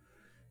up.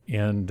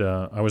 And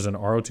I was an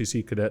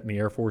ROTC cadet in the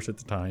Air Force at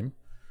the time.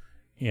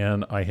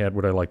 And I had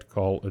what I like to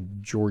call a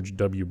George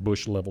W.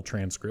 Bush level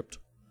transcript.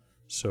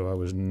 So I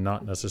was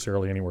not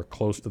necessarily anywhere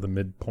close to the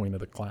midpoint of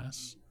the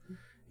class.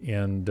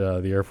 And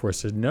the Air Force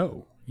said,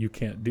 no, you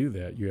can't do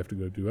that. You have to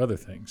go do other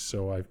things.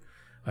 So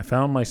I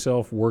found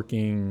myself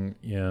working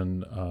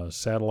in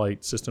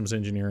satellite systems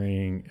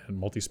engineering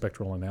and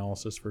multispectral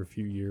analysis for a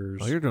few years.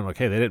 Well, you're doing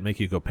okay. They didn't make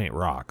you go paint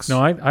rocks.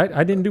 No,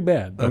 I didn't do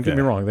bad. Don't get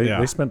me wrong. Yeah.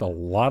 They spent a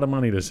lot of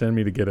money to send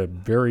me to get a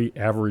very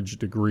average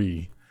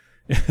degree,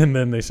 and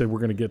then they said, we're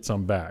going to get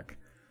some back.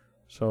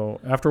 So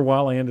after a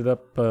while, I ended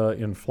up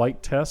in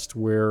flight test,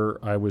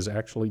 where I was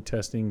actually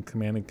testing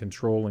command and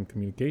control and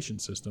communication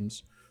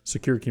systems,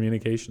 secure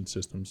communication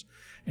systems,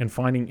 and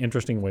finding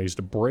interesting ways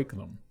to break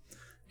them.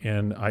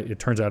 And it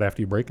turns out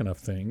after you break enough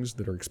things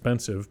that are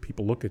expensive,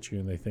 people look at you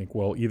and they think,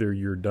 well, either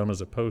you're dumb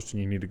as a post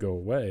and you need to go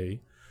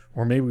away,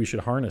 or maybe we should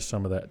harness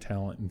some of that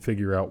talent and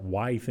figure out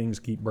why things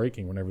keep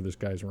breaking whenever this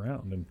guy's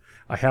around. And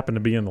I happened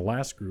to be in the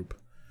last group.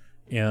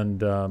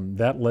 And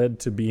that led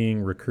to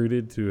being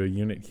recruited to a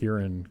unit here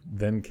in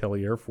then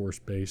Kelly Air Force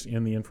Base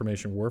in the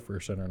Information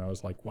Warfare Center. And I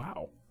was like,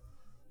 wow,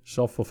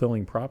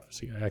 self-fulfilling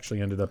prophecy. I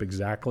actually ended up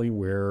exactly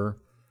where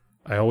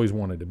I always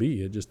wanted to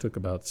be. It just took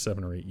about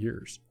 7 or 8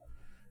 years.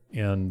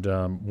 And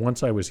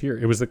once I was here,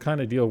 it was the kind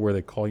of deal where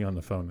they call you on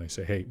the phone and they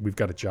say, hey, we've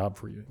got a job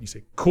for you. And you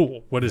say,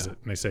 cool, what is it?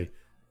 And they say,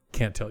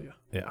 can't tell you.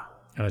 Yeah.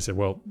 And I said,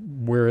 well,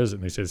 where is it?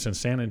 And they said, it's in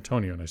San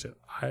Antonio. And I said,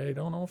 I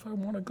don't know if I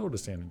want to go to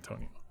San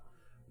Antonio.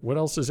 What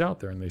else is out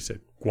there? And they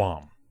said,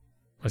 Guam.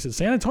 I said,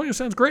 San Antonio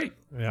sounds great.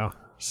 Yeah.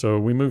 So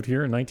we moved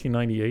here in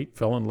 1998,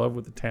 fell in love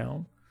with the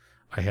town.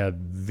 I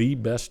had the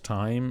best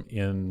time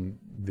in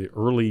the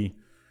early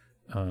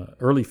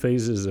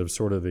phases of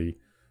sort of the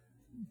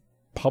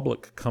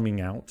public coming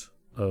out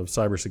of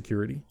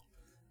cybersecurity.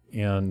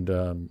 And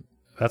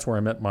that's where I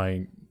met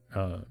my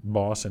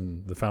boss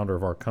and the founder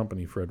of our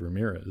company, Fred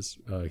Ramirez.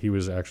 He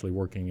was actually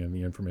working in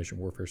the Information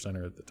Warfare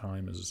Center at the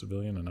time as a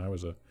civilian, and I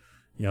was a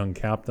young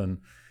captain.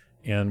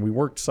 And we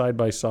worked side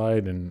by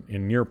side and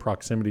in near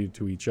proximity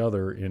to each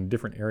other in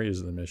different areas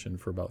of the mission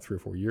for about 3 or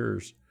 4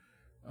 years.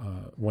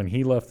 When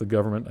he left the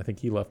government, I think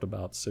he left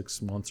about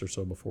 6 months or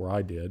so before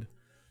I did.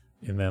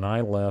 And then I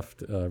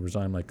left,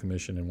 resigned my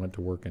commission, and went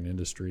to work in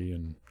industry.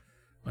 And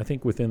I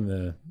think within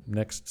the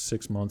next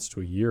 6 months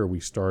to a year, we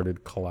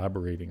started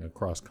collaborating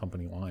across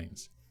company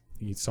lines.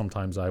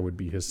 Sometimes I would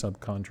be his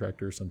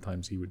subcontractor,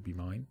 sometimes he would be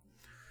mine.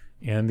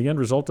 And the end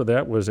result of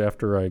that was,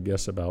 after, I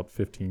guess, about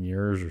 15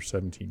 years or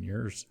 17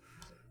 years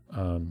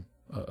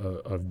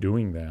of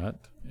doing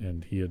that,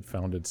 and he had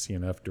founded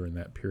CNF during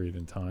that period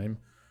in time,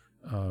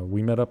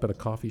 we met up at a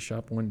coffee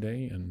shop one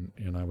day,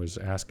 and I was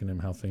asking him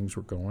how things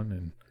were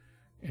going,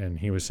 And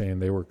he was saying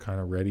they were kind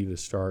of ready to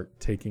start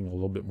taking a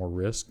little bit more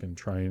risk and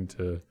trying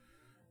to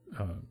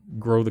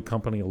grow the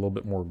company a little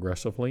bit more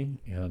aggressively.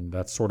 And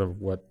that's sort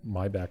of what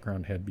my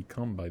background had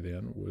become by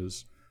then,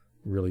 was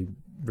really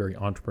very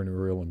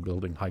entrepreneurial and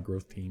building high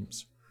growth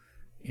teams.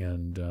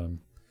 And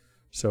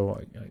so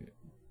I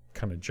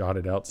kind of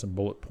jotted out some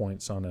bullet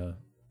points on a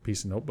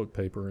piece of notebook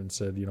paper and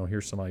said,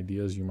 here's some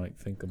ideas you might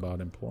think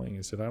about employing.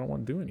 He said, I don't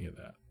want to do any of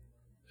that.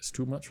 It's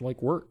too much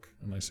like work.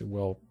 And I said,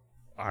 well,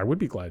 I would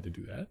be glad to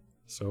do that.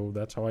 So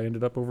that's how I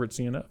ended up over at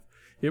CNF.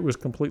 It was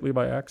completely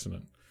by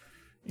accident.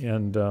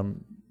 And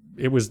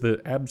it was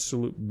the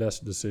absolute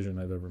best decision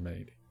I've ever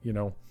made.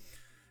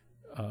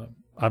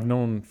 I've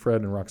known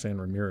Fred and Roxanne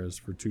Ramirez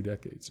for 2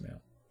 decades now.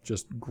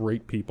 Just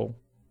great people.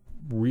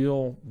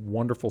 Real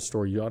wonderful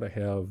story. You ought to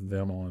have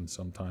them on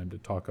sometime to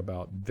talk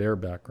about their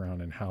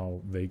background and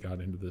how they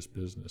got into this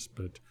business.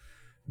 But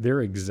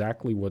they're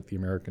exactly what the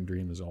American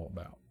dream is all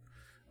about.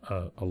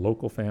 A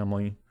local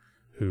family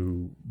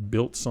who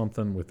built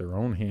something with their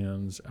own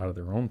hands out of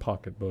their own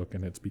pocketbook,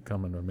 and it's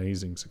become an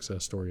amazing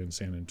success story in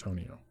San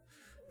Antonio.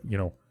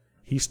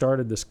 He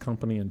started this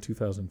company in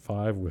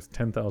 2005 with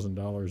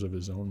 $10,000 of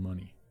his own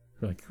money.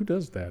 Like, who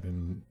does that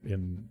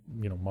in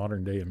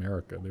modern day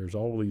America? There's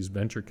all these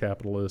venture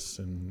capitalists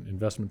and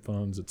investment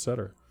funds, et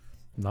cetera.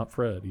 Not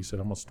Fred. He said,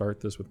 I'm going to start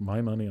this with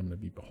my money. I'm going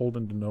to be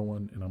beholden to no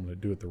one, and I'm going to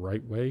do it the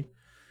right way.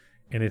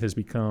 And it has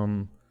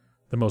become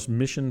the most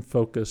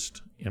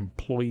mission-focused,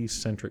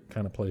 employee-centric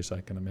kind of place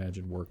I can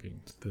imagine working.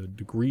 The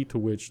degree to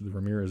which the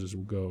Ramirezes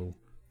will go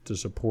to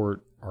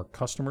support our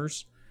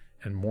customers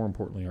and, more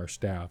importantly, our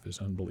staff is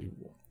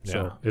unbelievable. Yeah.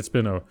 So it's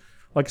been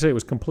like I say, it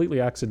was completely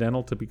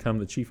accidental to become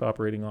the chief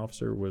operating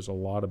officer. It was a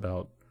lot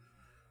about,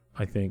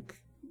 I think,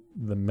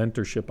 the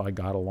mentorship I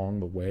got along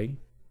the way,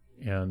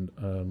 and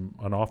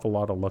an awful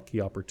lot of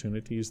lucky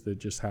opportunities that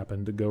just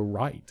happened to go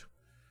right.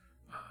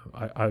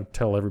 I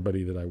tell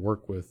everybody that I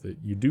work with that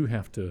you do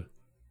have to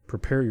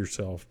prepare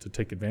yourself to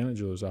take advantage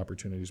of those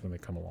opportunities when they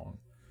come along.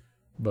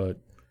 But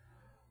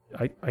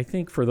I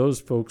think for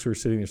those folks who are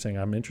sitting there saying,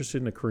 I'm interested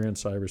in a career in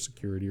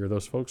cybersecurity, or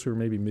those folks who are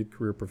maybe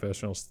mid-career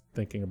professionals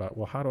thinking about,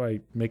 well, how do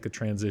I make a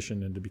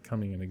transition into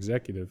becoming an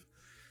executive?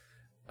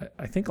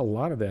 I think a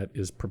lot of that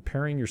is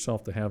preparing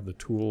yourself to have the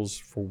tools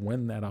for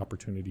when that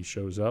opportunity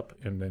shows up,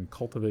 and then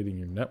cultivating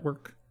your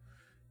network.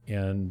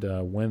 And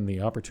when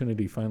the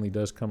opportunity finally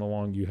does come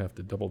along, you have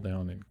to double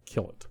down and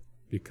kill it,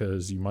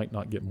 because you might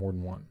not get more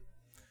than one.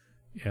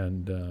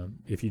 And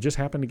if you just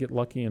happen to get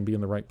lucky and be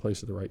in the right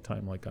place at the right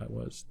time like I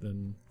was,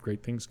 then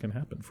great things can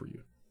happen for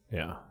you.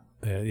 Yeah.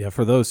 Yeah,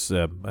 for those,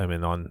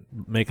 on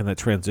making that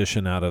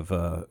transition out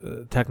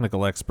of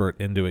technical expert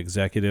into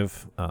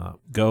executive,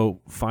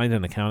 go find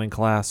an accounting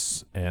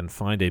class and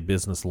find a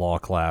business law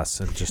class,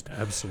 and just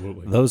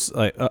absolutely those.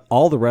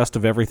 All the rest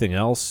of everything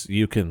else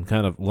you can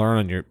kind of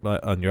learn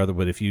on your other.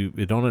 But if you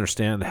don't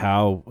understand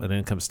how an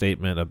income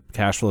statement, a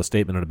cash flow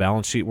statement, and a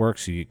balance sheet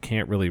works, you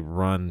can't really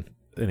run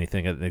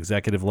anything at an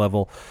executive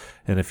level.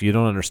 And if you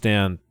don't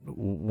understand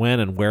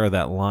when and where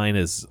that line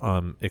is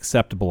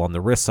acceptable on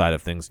the risk side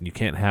of things, and you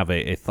can't have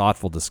a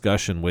thoughtful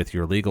discussion with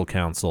your legal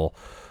counsel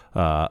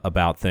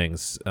about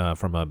things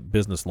from a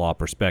business law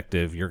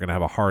perspective, you're going to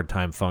have a hard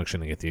time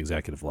functioning at the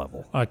executive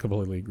level. I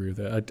completely agree with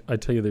that. I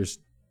tell you, there's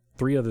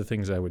 3 other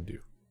things I would do.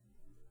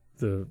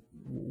 The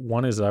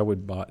one is I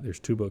would buy, there's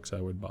 2 books I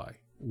would buy.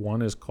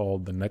 One is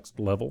called The Next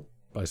Level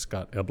by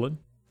Scott Eblin.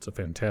 It's a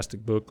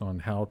fantastic book on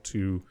how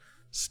to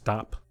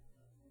stop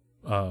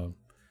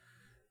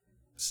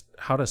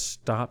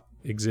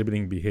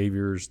exhibiting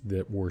behaviors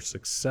that were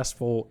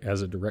successful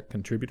as a direct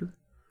contributor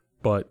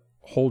but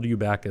hold you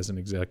back as an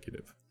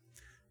executive.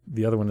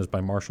 The other one is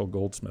by Marshall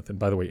Goldsmith, and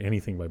by the way,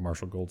 anything by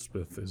Marshall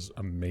Goldsmith is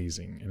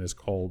amazing, and it's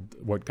called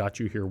What Got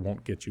You Here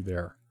Won't Get You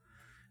There.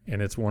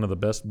 And it's one of the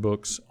best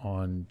books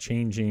on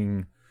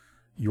changing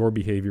your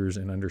behaviors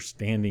and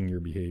understanding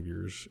your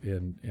behaviors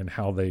and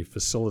how they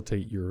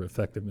facilitate your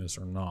effectiveness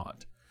or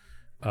not.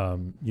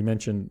 You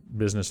mentioned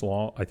business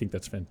law. I think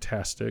that's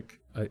fantastic.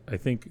 I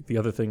think the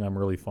other thing I'm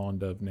really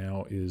fond of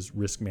now is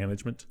risk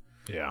management.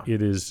 Yeah.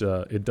 It is.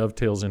 It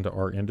dovetails into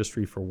our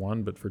industry for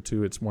one, but for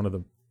two, it's one of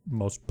the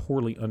most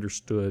poorly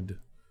understood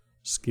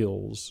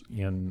skills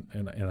in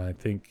I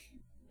think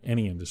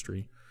any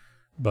industry.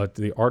 But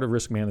the art of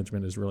risk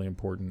management is really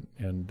important.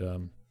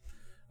 And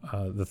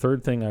the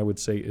third thing I would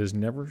say is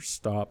never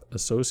stop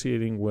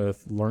associating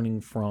with,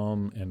 learning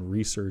from, and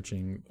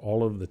researching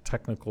all of the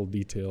technical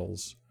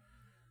details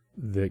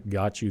that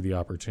got you the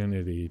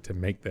opportunity to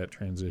make that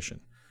transition.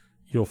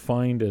 You'll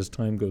find as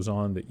time goes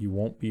on that you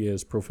won't be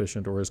as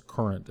proficient or as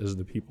current as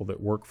the people that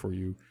work for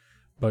you.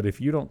 But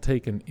if you don't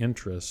take an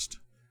interest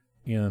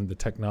in the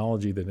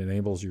technology that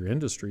enables your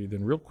industry,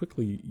 then real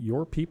quickly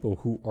your people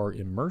who are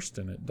immersed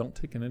in it don't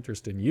take an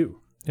interest in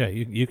you. Yeah,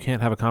 you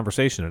can't have a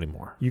conversation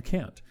anymore. You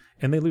can't.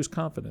 And they lose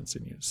confidence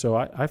in you. So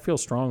I feel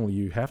strongly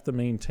you have to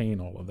maintain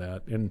all of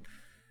that. And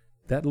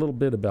that little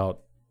bit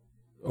about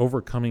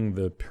overcoming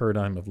the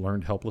paradigm of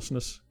learned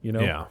helplessness,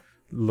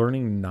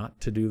 learning not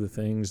to do the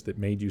things that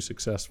made you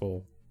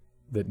successful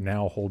that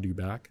now hold you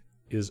back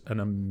is an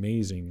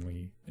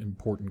amazingly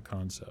important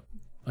concept.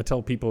 I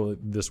tell people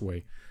this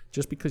way,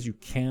 just because you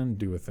can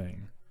do a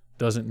thing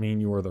doesn't mean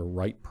you are the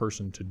right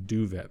person to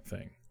do that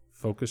thing.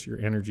 Focus your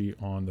energy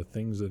on the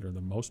things that are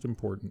the most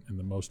important and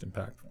the most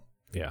impactful.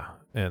 Yeah,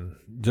 and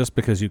just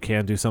because you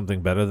can do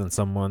something better than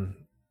someone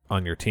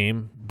on your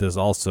team does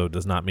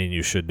not mean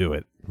you should do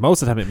it.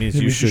 Most of the time it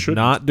means you should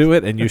not do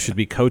it, and you should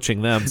be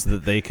coaching them so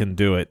that they can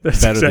do it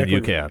better than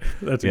you can.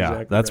 That's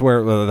exactly that's right.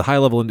 where the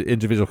high-level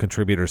individual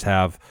contributors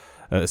have,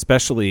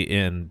 especially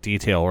in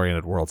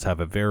detail-oriented worlds, have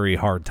a very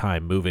hard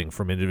time moving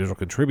from individual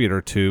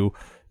contributor to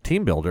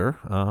team builder,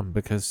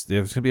 because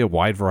there's going to be a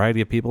wide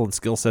variety of people and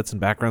skill sets and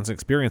backgrounds and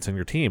experience in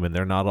your team, and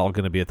they're not all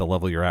going to be at the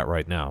level you're at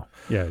right now.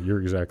 Yeah,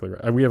 you're exactly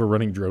right. We have a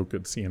running joke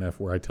at CNF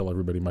where I tell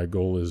everybody my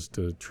goal is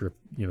to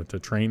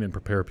train and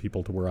prepare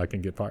people to where I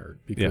can get fired,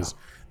 because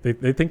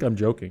they think I'm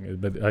joking,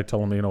 but I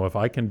tell them, if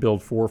I can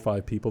build 4 or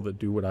 5 people that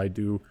do what I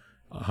do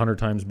 100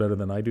 times better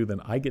than I do, then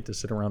I get to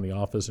sit around the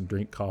office and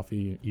drink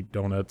coffee, eat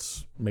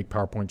donuts, make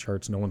PowerPoint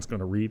charts no one's going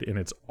to read, and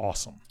it's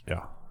awesome.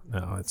 Yeah.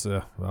 No, it's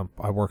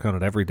I work on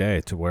it every day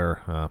to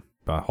where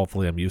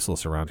hopefully I'm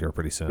useless around here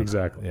pretty soon.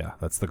 Exactly. Yeah,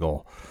 that's the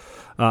goal.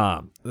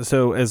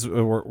 So as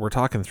we're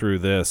talking through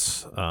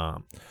this,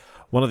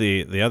 one of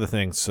the other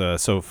things,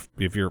 so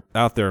if you're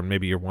out there and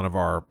maybe you're one of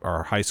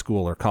our high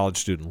school or college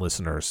student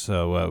listeners,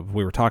 so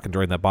we were talking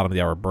during that bottom of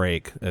the hour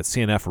break,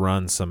 CNF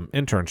runs some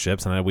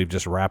internships, and I know we've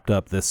just wrapped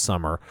up this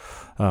summer,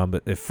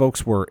 but if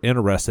folks were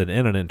interested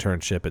in an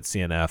internship at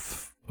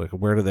CNF,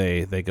 where do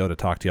they go to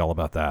talk to you all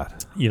about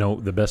that?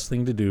 The best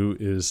thing to do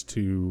is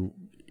to,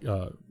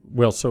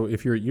 so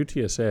if you're at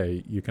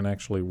UTSA, you can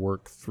actually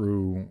work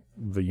through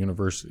the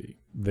university.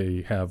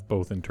 They have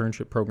both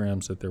internship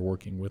programs that they're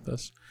working with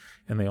us,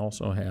 and they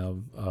also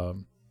have,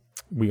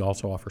 we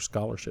also offer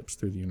scholarships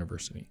through the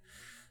university.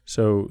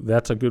 So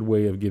that's a good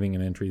way of getting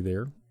an entry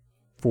there.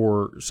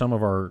 For some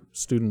of our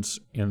students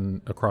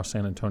across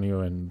San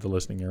Antonio and the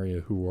listening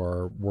area who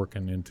are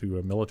working into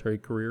a military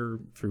career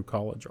through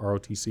college,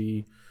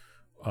 ROTC,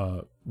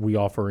 we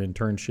offer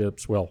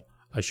internships. Well,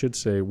 I should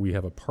say we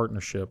have a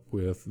partnership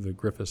with the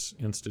Griffiths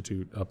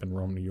Institute up in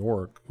Rome, New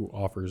York, who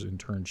offers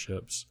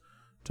internships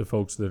to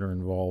folks that are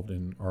involved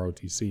in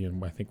ROTC.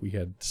 And I think we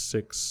had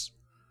 6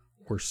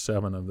 or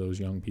 7 of those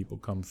young people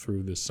come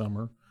through this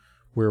summer,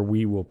 where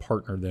we will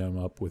partner them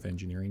up with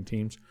engineering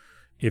teams.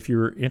 If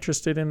you're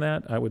interested in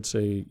that, I would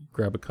say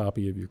grab a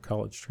copy of your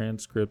college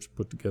transcripts,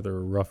 put together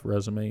a rough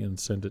resume, and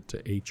send it to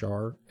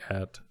hr@cnftech.com,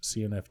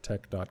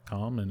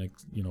 and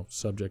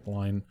subject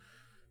line,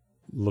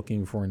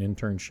 looking for an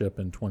internship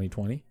in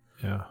 2020.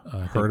 Yeah,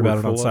 heard about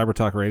it on Cyber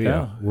Talk Radio.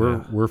 Yeah,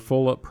 we're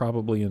full up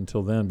probably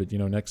until then, but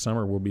next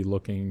summer we'll be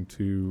looking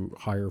to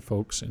hire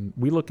folks, and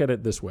we look at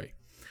it this way: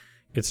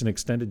 it's an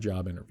extended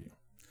job interview.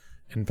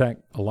 In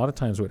fact, a lot of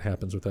times what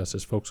happens with us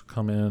is folks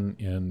come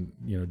in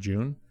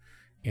June,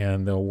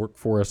 and they'll work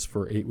for us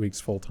for 8 weeks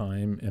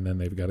full-time, and then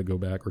they've got to go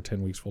back, or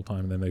 10 weeks full-time,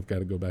 and then they've got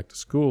to go back to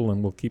school,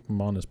 and we'll keep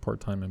them on as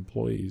part-time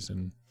employees.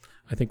 And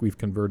I think we've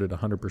converted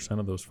 100%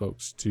 of those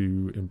folks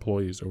to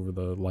employees over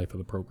the life of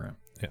the program.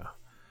 Yeah.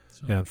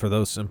 So. And for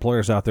those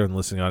employers out there in the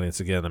listening audience,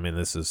 again, I mean,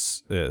 this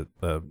is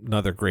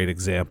another great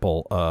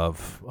example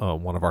of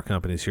one of our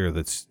companies here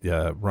that's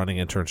running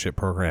internship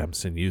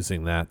programs and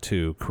using that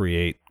to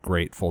create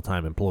great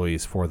full-time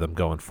employees for them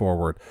going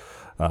forward.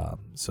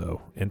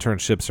 So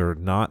internships are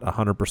not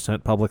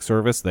 100% public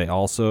service. They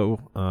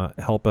also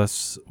help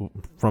us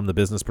from the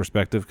business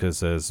perspective,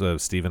 because as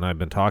Steve and I have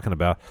been talking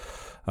about,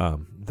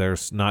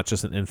 there's not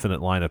just an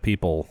infinite line of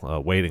people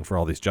waiting for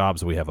all these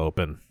jobs we have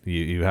open.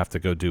 You have to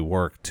go do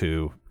work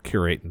to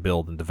curate and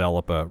build and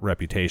develop a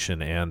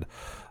reputation and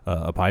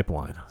a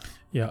pipeline.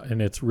 Yeah,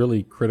 and it's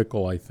really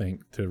critical, I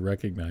think, to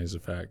recognize the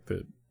fact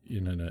that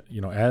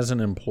as an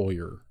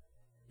employer,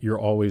 you're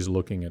always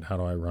looking at how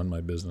do I run my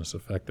business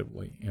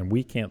effectively, and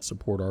we can't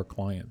support our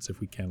clients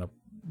if we can't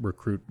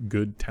recruit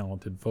good,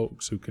 talented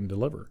folks who can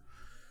deliver.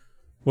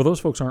 Well, those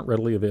folks aren't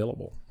readily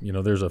available.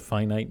 There's a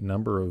finite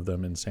number of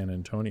them in San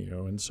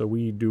Antonio, and so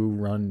we do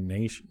run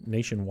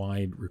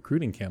nationwide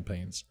recruiting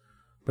campaigns.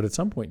 But at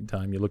some point in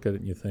time, you look at it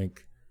and you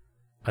think,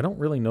 I don't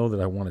really know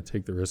that I want to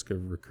take the risk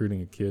of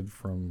recruiting a kid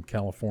from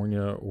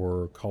California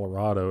or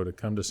Colorado to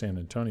come to San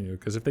Antonio,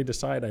 because if they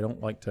decide I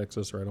don't like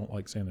Texas or I don't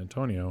like San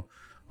Antonio,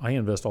 I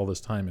invest all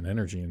this time and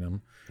energy in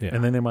them,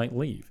 and then they might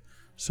leave.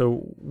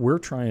 So we're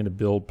trying to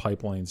build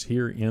pipelines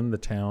here in the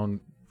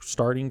town,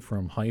 starting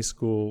from high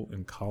school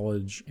and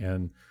college,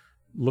 and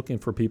looking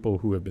for people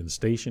who have been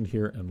stationed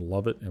here and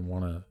love it and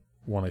want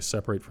to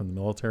separate from the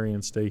military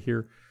and stay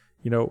here.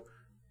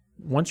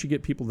 Once you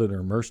get people that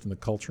are immersed in the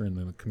culture and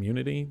in the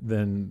community,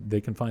 then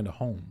they can find a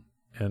home.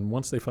 And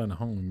once they find a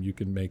home, you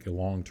can make a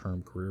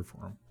long-term career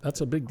for them.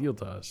 That's a big deal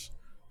to us,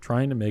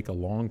 trying to make a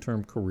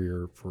long-term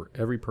career for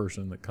every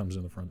person that comes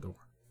in the front door.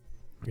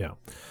 Yeah.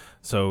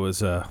 So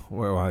as I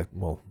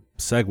will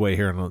segue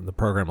here in the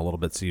program a little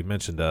bit. So you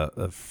mentioned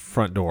a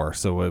front door.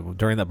 So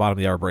during that bottom of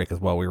the hour break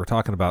as well, we were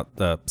talking about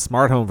the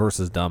smart home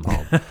versus dumb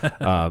home.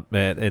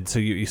 And so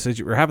you said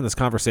you were having this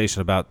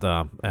conversation about,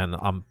 and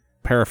I'm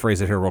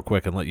paraphrase it here real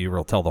quick and let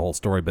you tell the whole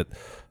story, but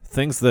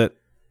things that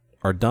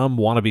are dumb,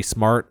 want to be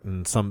smart,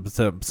 and some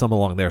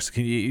along there. So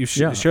can you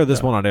share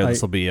this one on air?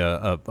 This will be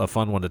a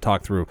fun one to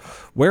talk through.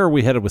 Where are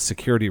we headed with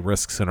security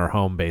risks in our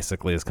home,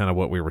 basically, is kind of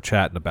what we were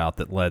chatting about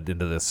that led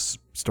into this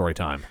story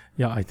time.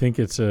 Yeah, I think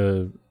it's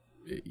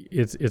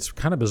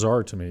kind of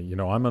bizarre to me.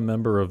 I'm a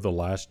member of the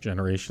last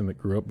generation that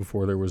grew up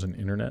before there was an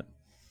internet.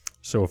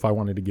 So if I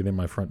wanted to get in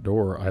my front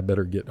door, I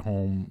better get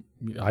home.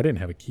 I didn't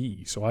have a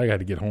key, so I had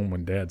to get home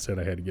when Dad said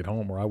I had to get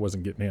home, or I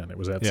wasn't getting in. It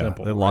was that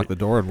simple. They lock the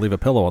door and leave a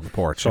pillow on the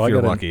porch if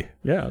you're lucky.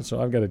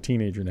 So I've got a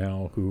teenager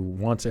now who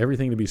wants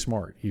everything to be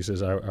smart. He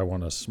says, I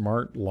want a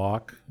smart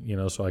lock,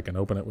 so I can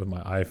open it with my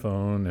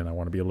iPhone, and I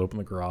want to be able to open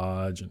the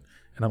garage. And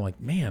I'm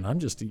like, man,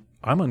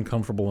 I'm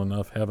uncomfortable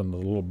enough having the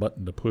little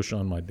button to push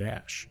on my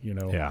dash,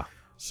 Yeah.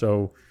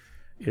 So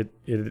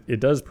it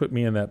does put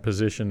me in that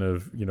position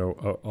of,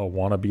 a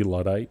wannabe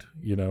Luddite,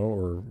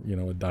 or,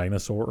 a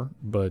dinosaur.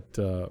 But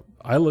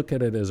I look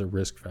at it as a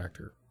risk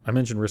factor. I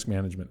mentioned risk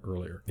management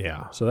earlier.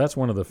 Yeah. So that's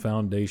one of the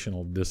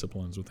foundational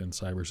disciplines within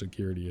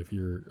cybersecurity. If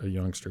you're a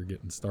youngster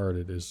getting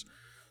started, is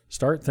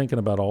start thinking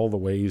about all the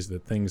ways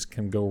that things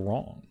can go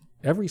wrong.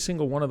 Every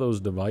single one of those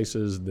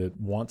devices that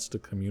wants to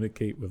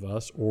communicate with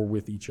us or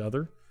with each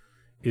other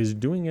is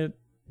doing it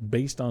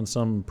based on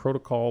some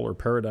protocol or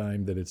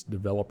paradigm that its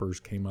developers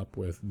came up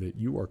with that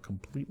you are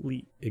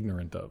completely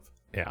ignorant of.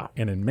 Yeah.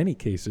 And in many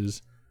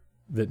cases,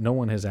 that no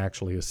one has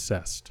actually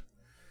assessed.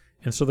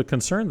 And so the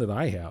concern that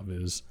I have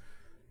is,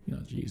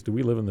 do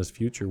we live in this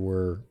future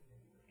where,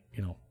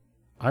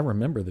 I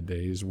remember the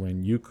days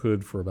when you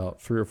could, for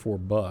about $3 or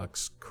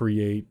 $4,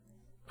 create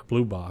a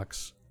blue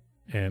box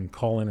and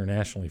call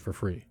internationally for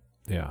free.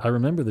 Yeah. I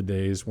remember the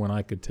days when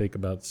I could take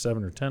about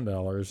 $7 or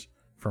 $10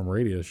 from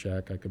Radio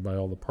Shack. I could buy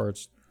all the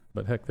parts.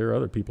 But heck, there are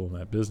other people in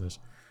that business.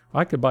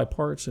 I could buy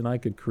parts and I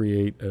could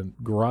create a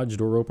garage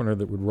door opener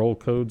that would roll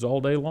codes all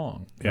day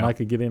long. Yeah. And I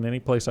could get in any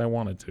place I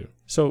wanted to.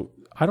 So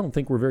I don't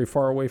think we're very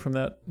far away from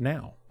that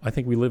now. I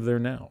think we live there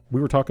now.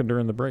 We were talking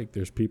during the break.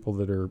 There's people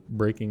that are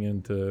breaking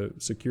into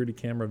security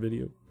camera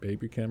video,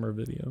 baby camera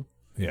video.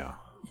 Yeah.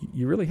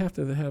 You really have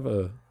to have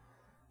a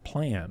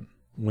plan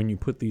when you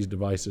put these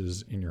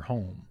devices in your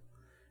home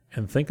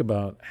and think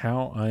about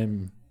how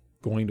I'm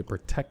going to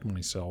protect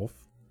myself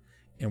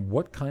and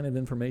what kind of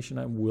information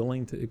I'm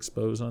willing to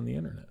expose on the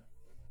internet.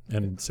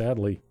 And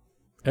sadly,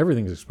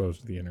 everything's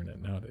exposed to the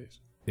internet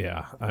nowadays.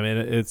 Yeah, I mean,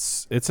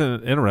 it's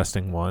an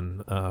interesting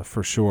one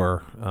for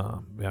sure.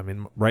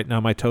 Right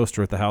now my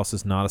toaster at the house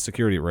is not a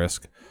security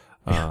risk,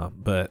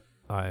 but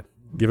I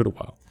give it a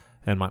while.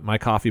 And my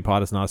coffee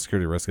pot is not a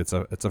security risk.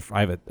 I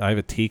have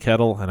a tea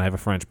kettle and I have a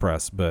French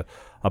press, but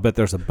I'll bet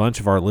there's a bunch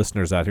of our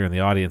listeners out here in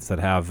the audience that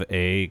have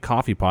a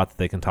coffee pot that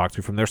they can talk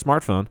to from their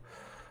smartphone.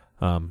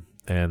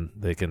 And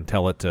they can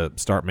tell it to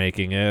start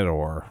making it,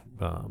 or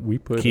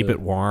keep it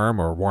warm,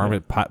 or warm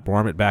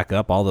it back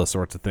up. All those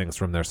sorts of things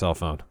from their cell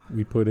phone.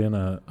 We put in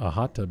a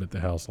hot tub at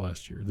the house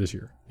this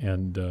year,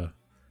 and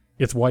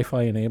it's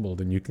Wi-Fi enabled,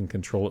 and you can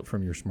control it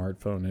from your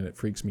smartphone. And it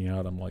freaks me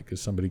out. I'm like,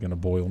 is somebody going to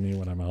boil me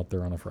when I'm out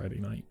there on a Friday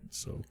night?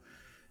 So,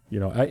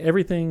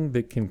 everything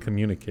that can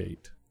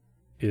communicate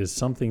is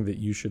something that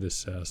you should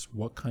assess.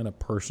 What kind of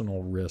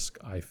personal risk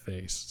I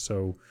face?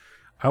 So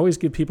I always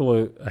give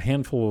people a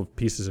handful of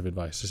pieces of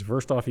advice.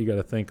 First off, you got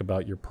to think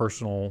about your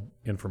personal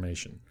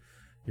information,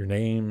 your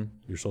name,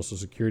 your social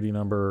security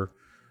number,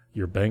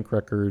 your bank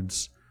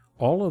records,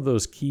 all of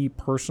those key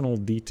personal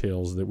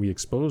details that we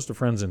expose to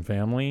friends and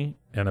family,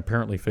 and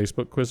apparently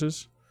Facebook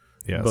quizzes.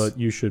 Yes. But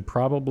you should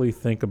probably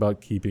think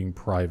about keeping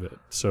private.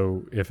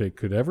 So if it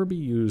could ever be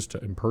used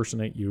to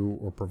impersonate you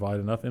or provide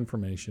enough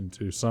information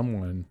to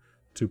someone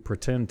to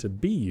pretend to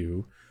be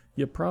you,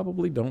 you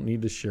probably don't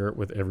need to share it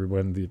with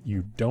everyone that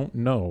you don't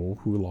know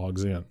who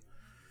logs in.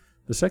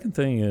 The second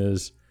thing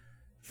is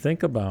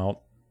think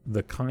about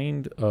the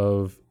kind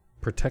of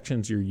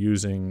protections you're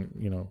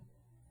using,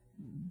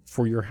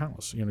 for your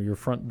house. Your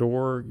front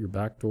door, your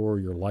back door,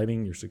 your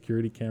lighting, your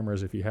security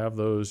cameras, if you have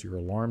those, your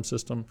alarm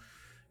system.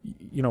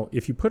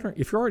 If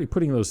you're already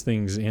putting those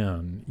things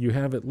in, you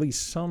have at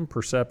least some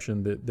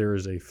perception that there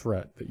is a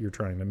threat that you're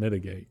trying to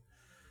mitigate.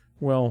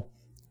 Well,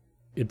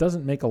 it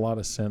doesn't make a lot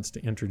of sense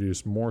to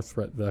introduce more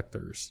threat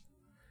vectors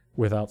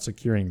without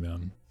securing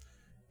them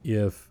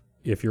if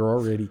you're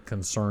already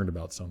concerned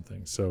about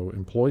something. So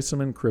employ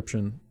some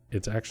encryption.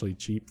 It's actually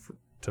cheap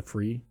to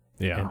free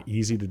and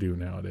easy to do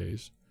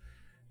nowadays.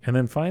 And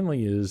then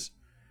finally is,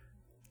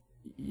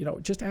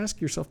 just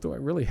ask yourself, do I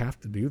really have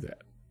to do that?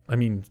 I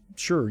mean,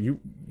 sure, you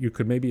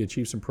could maybe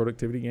achieve some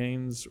productivity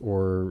gains,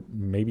 or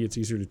maybe it's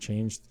easier to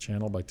change the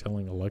channel by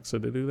telling Alexa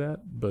to do that,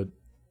 but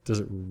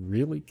does it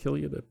really kill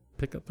you to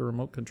pick up the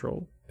remote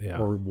control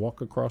or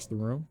walk across the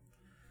room?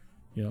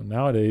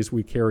 Nowadays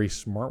we carry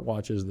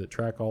smartwatches that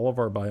track all of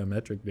our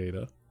biometric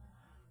data.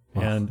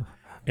 And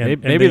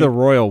maybe the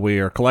Royal We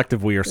or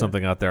Collective We or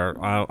something out there.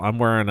 I'm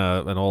wearing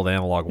an old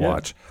analog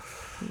watch.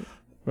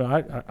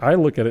 Well, I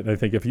look at it and I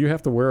think if you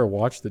have to wear a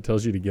watch that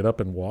tells you to get up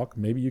and walk,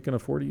 maybe you can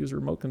afford to use a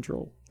remote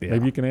control. Yeah.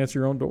 Maybe you can answer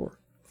your own door.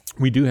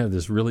 We do have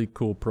this really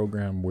cool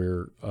program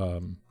where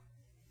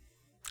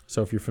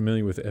So if you're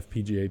familiar with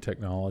FPGA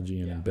technology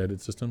and embedded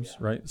systems,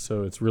 right?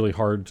 So it's really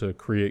hard to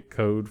create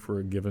code for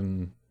a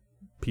given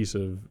piece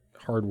of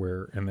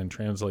hardware and then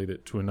translate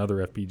it to another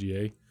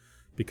FPGA,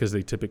 because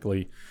they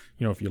typically,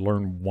 if you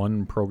learn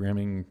one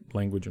programming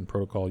language and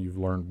protocol, you've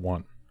learned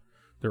one.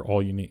 They're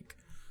all unique.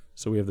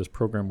 So we have this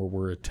program where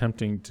we're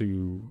attempting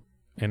to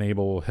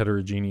enable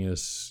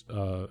heterogeneous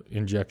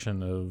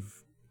injection of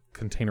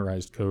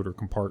containerized code or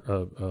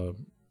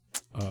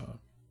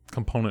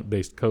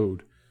component-based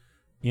code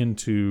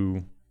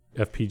into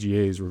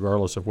FPGAs,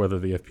 regardless of whether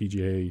the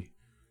FPGA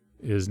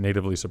is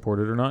natively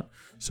supported or not.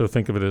 So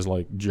think of it as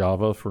like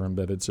Java for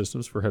embedded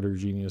systems, for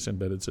heterogeneous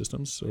embedded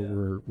systems. So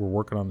we're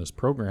working on this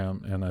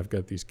program, and I've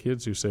got these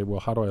kids who say, well,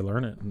 how do I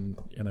learn it?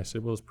 And I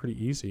said, well, it's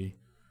pretty easy.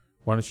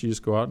 Why don't you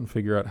just go out and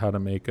figure out how to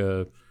make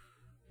a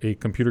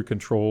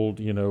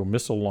computer-controlled,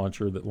 missile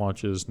launcher that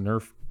launches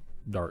Nerf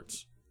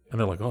darts? And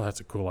they're like, oh,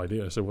 that's a cool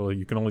idea. I said, well,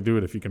 you can only do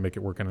it if you can make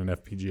it work on an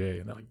FPGA.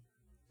 And they're like,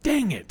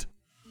 dang it.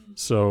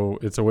 So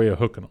it's a way of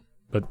hooking them.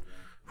 But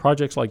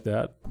projects like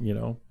that,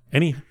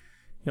 any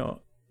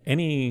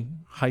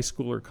high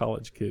school or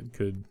college kid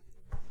could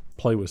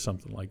play with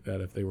something like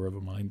that if they were of a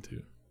mind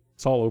to.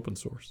 It's all open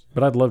source.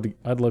 But I'd love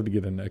to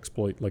get an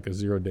exploit, like a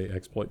 0-day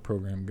exploit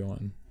program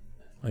going.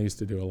 I used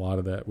to do a lot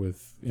of that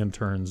with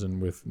interns and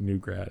with new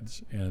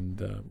grads,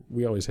 and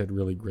we always had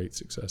really great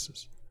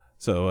successes.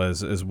 So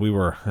as we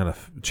were kind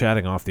of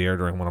chatting off the air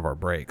during one of our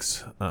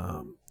breaks,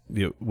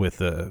 with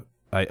the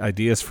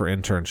ideas for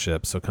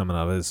internships, so coming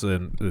up is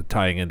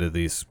tying into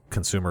these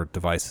consumer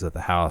devices at the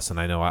house, and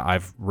I know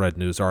I've read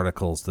news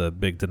articles, the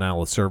big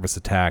denial of service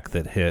attack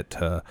that hit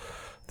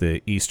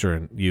the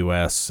eastern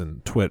U.S.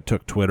 and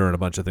took Twitter and a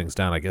bunch of things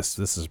down. I guess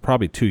this is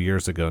probably 2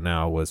 years ago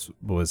now. Was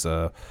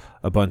a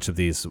bunch of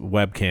these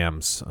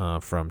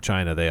webcams from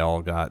China. They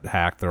all got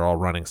hacked. They're all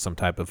running some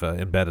type of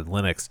embedded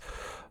Linux.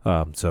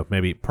 So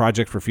maybe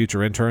project for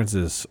future interns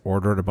is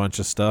ordering a bunch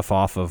of stuff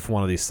off of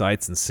one of these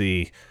sites and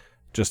see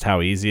just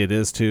how easy it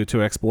is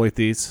to exploit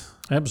these.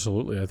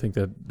 Absolutely. I think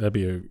that'd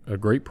be a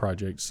great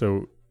project.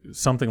 So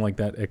something like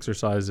that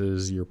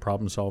exercises your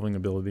problem-solving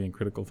ability and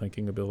critical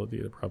thinking ability.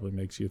 It probably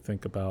makes you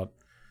think about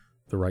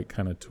the right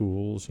kind of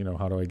tools.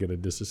 How do I get a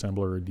disassembler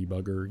or a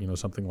debugger?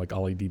 Something like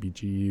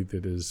OllyDBG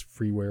that is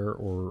freeware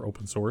or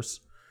open source.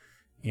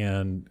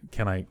 And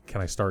can I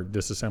start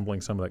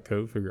disassembling some of that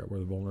code, figure out where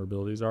the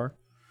vulnerabilities are?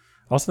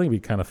 I also think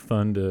it'd be kind of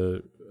fun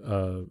to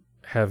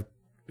have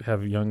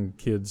young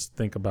kids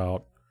think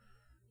about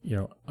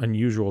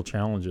unusual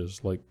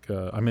challenges. Like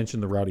I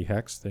mentioned the Rowdy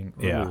Hacks thing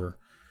earlier. Yeah.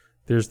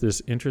 There's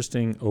this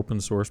interesting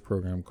open source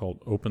program called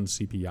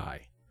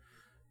OpenCPI.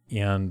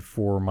 And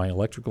for my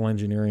electrical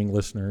engineering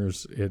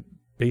listeners, it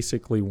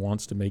basically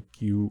wants to make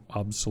you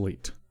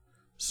obsolete.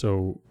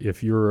 So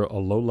if you're a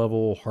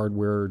low-level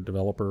hardware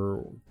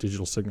developer,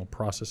 digital signal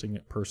processing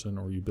person,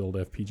 or you build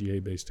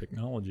FPGA-based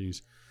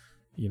technologies,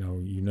 you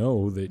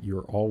know that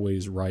you're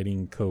always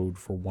writing code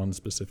for one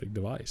specific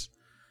device.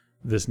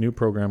 This new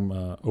program,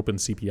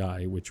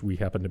 OpenCPI, which we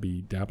happen to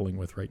be dabbling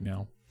with right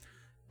now,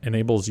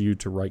 enables you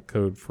to write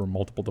code for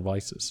multiple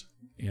devices.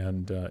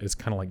 And it's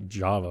kind of like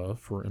Java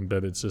for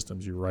embedded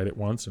systems. You write it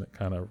once and it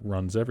kind of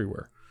runs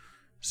everywhere.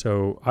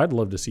 So I'd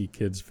love to see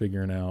kids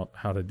figuring out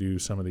how to do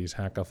some of these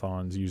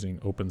hackathons using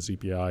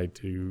OpenCPI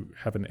to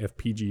have an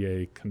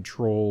FPGA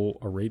control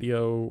a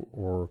radio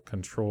or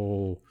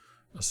control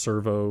a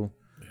servo.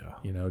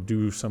 Yeah.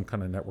 Do some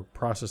kind of network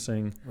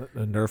processing.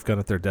 A Nerf gun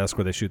at their desk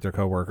where they shoot their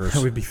coworkers.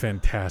 That would be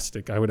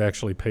fantastic. I would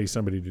actually pay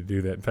somebody to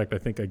do that. In fact, I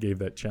think I gave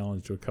that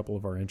challenge to a couple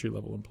of our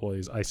entry-level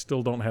employees. I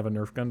still don't have a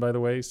Nerf gun, by the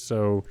way.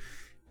 So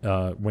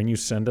when you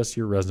send us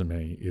your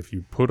resume, if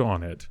you put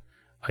on it,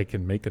 I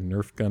can make a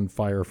Nerf gun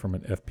fire from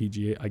an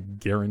FPGA. I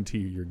guarantee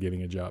you're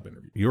getting a job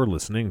interview. You're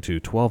listening to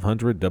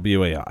 1200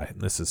 WAI.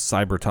 This is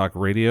Cyber Talk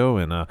Radio,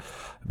 and I've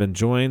been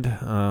joined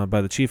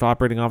by the Chief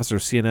Operating Officer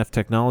of CNF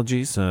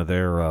Technologies.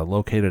 They're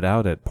located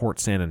out at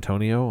Port San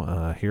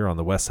Antonio here on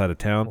the west side of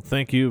town. Well,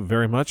 thank you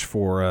very much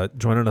for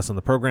joining us on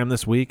the program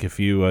this week. If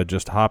you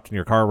just hopped in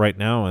your car right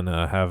now and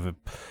have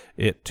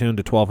it tuned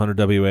to 1200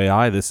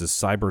 WAI. This is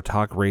Cyber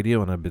Talk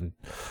Radio, and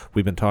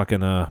we've been talking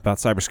about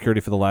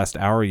cybersecurity for the last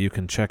hour. You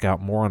can check out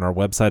more on our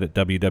website at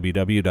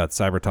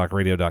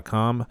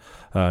www.cybertalkradio.com.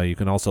 You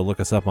can also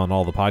look us up on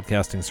all the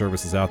podcasting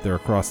services out there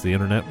across the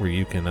internet, where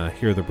you can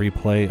hear the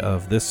replay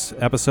of this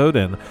episode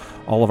and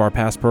all of our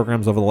past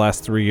programs over the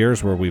last 3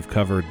 years, where we've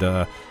covered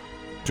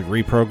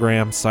degree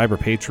programs, Cyber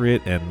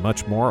Patriot, and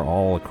much more,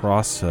 all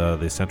across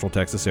the Central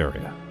Texas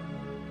area.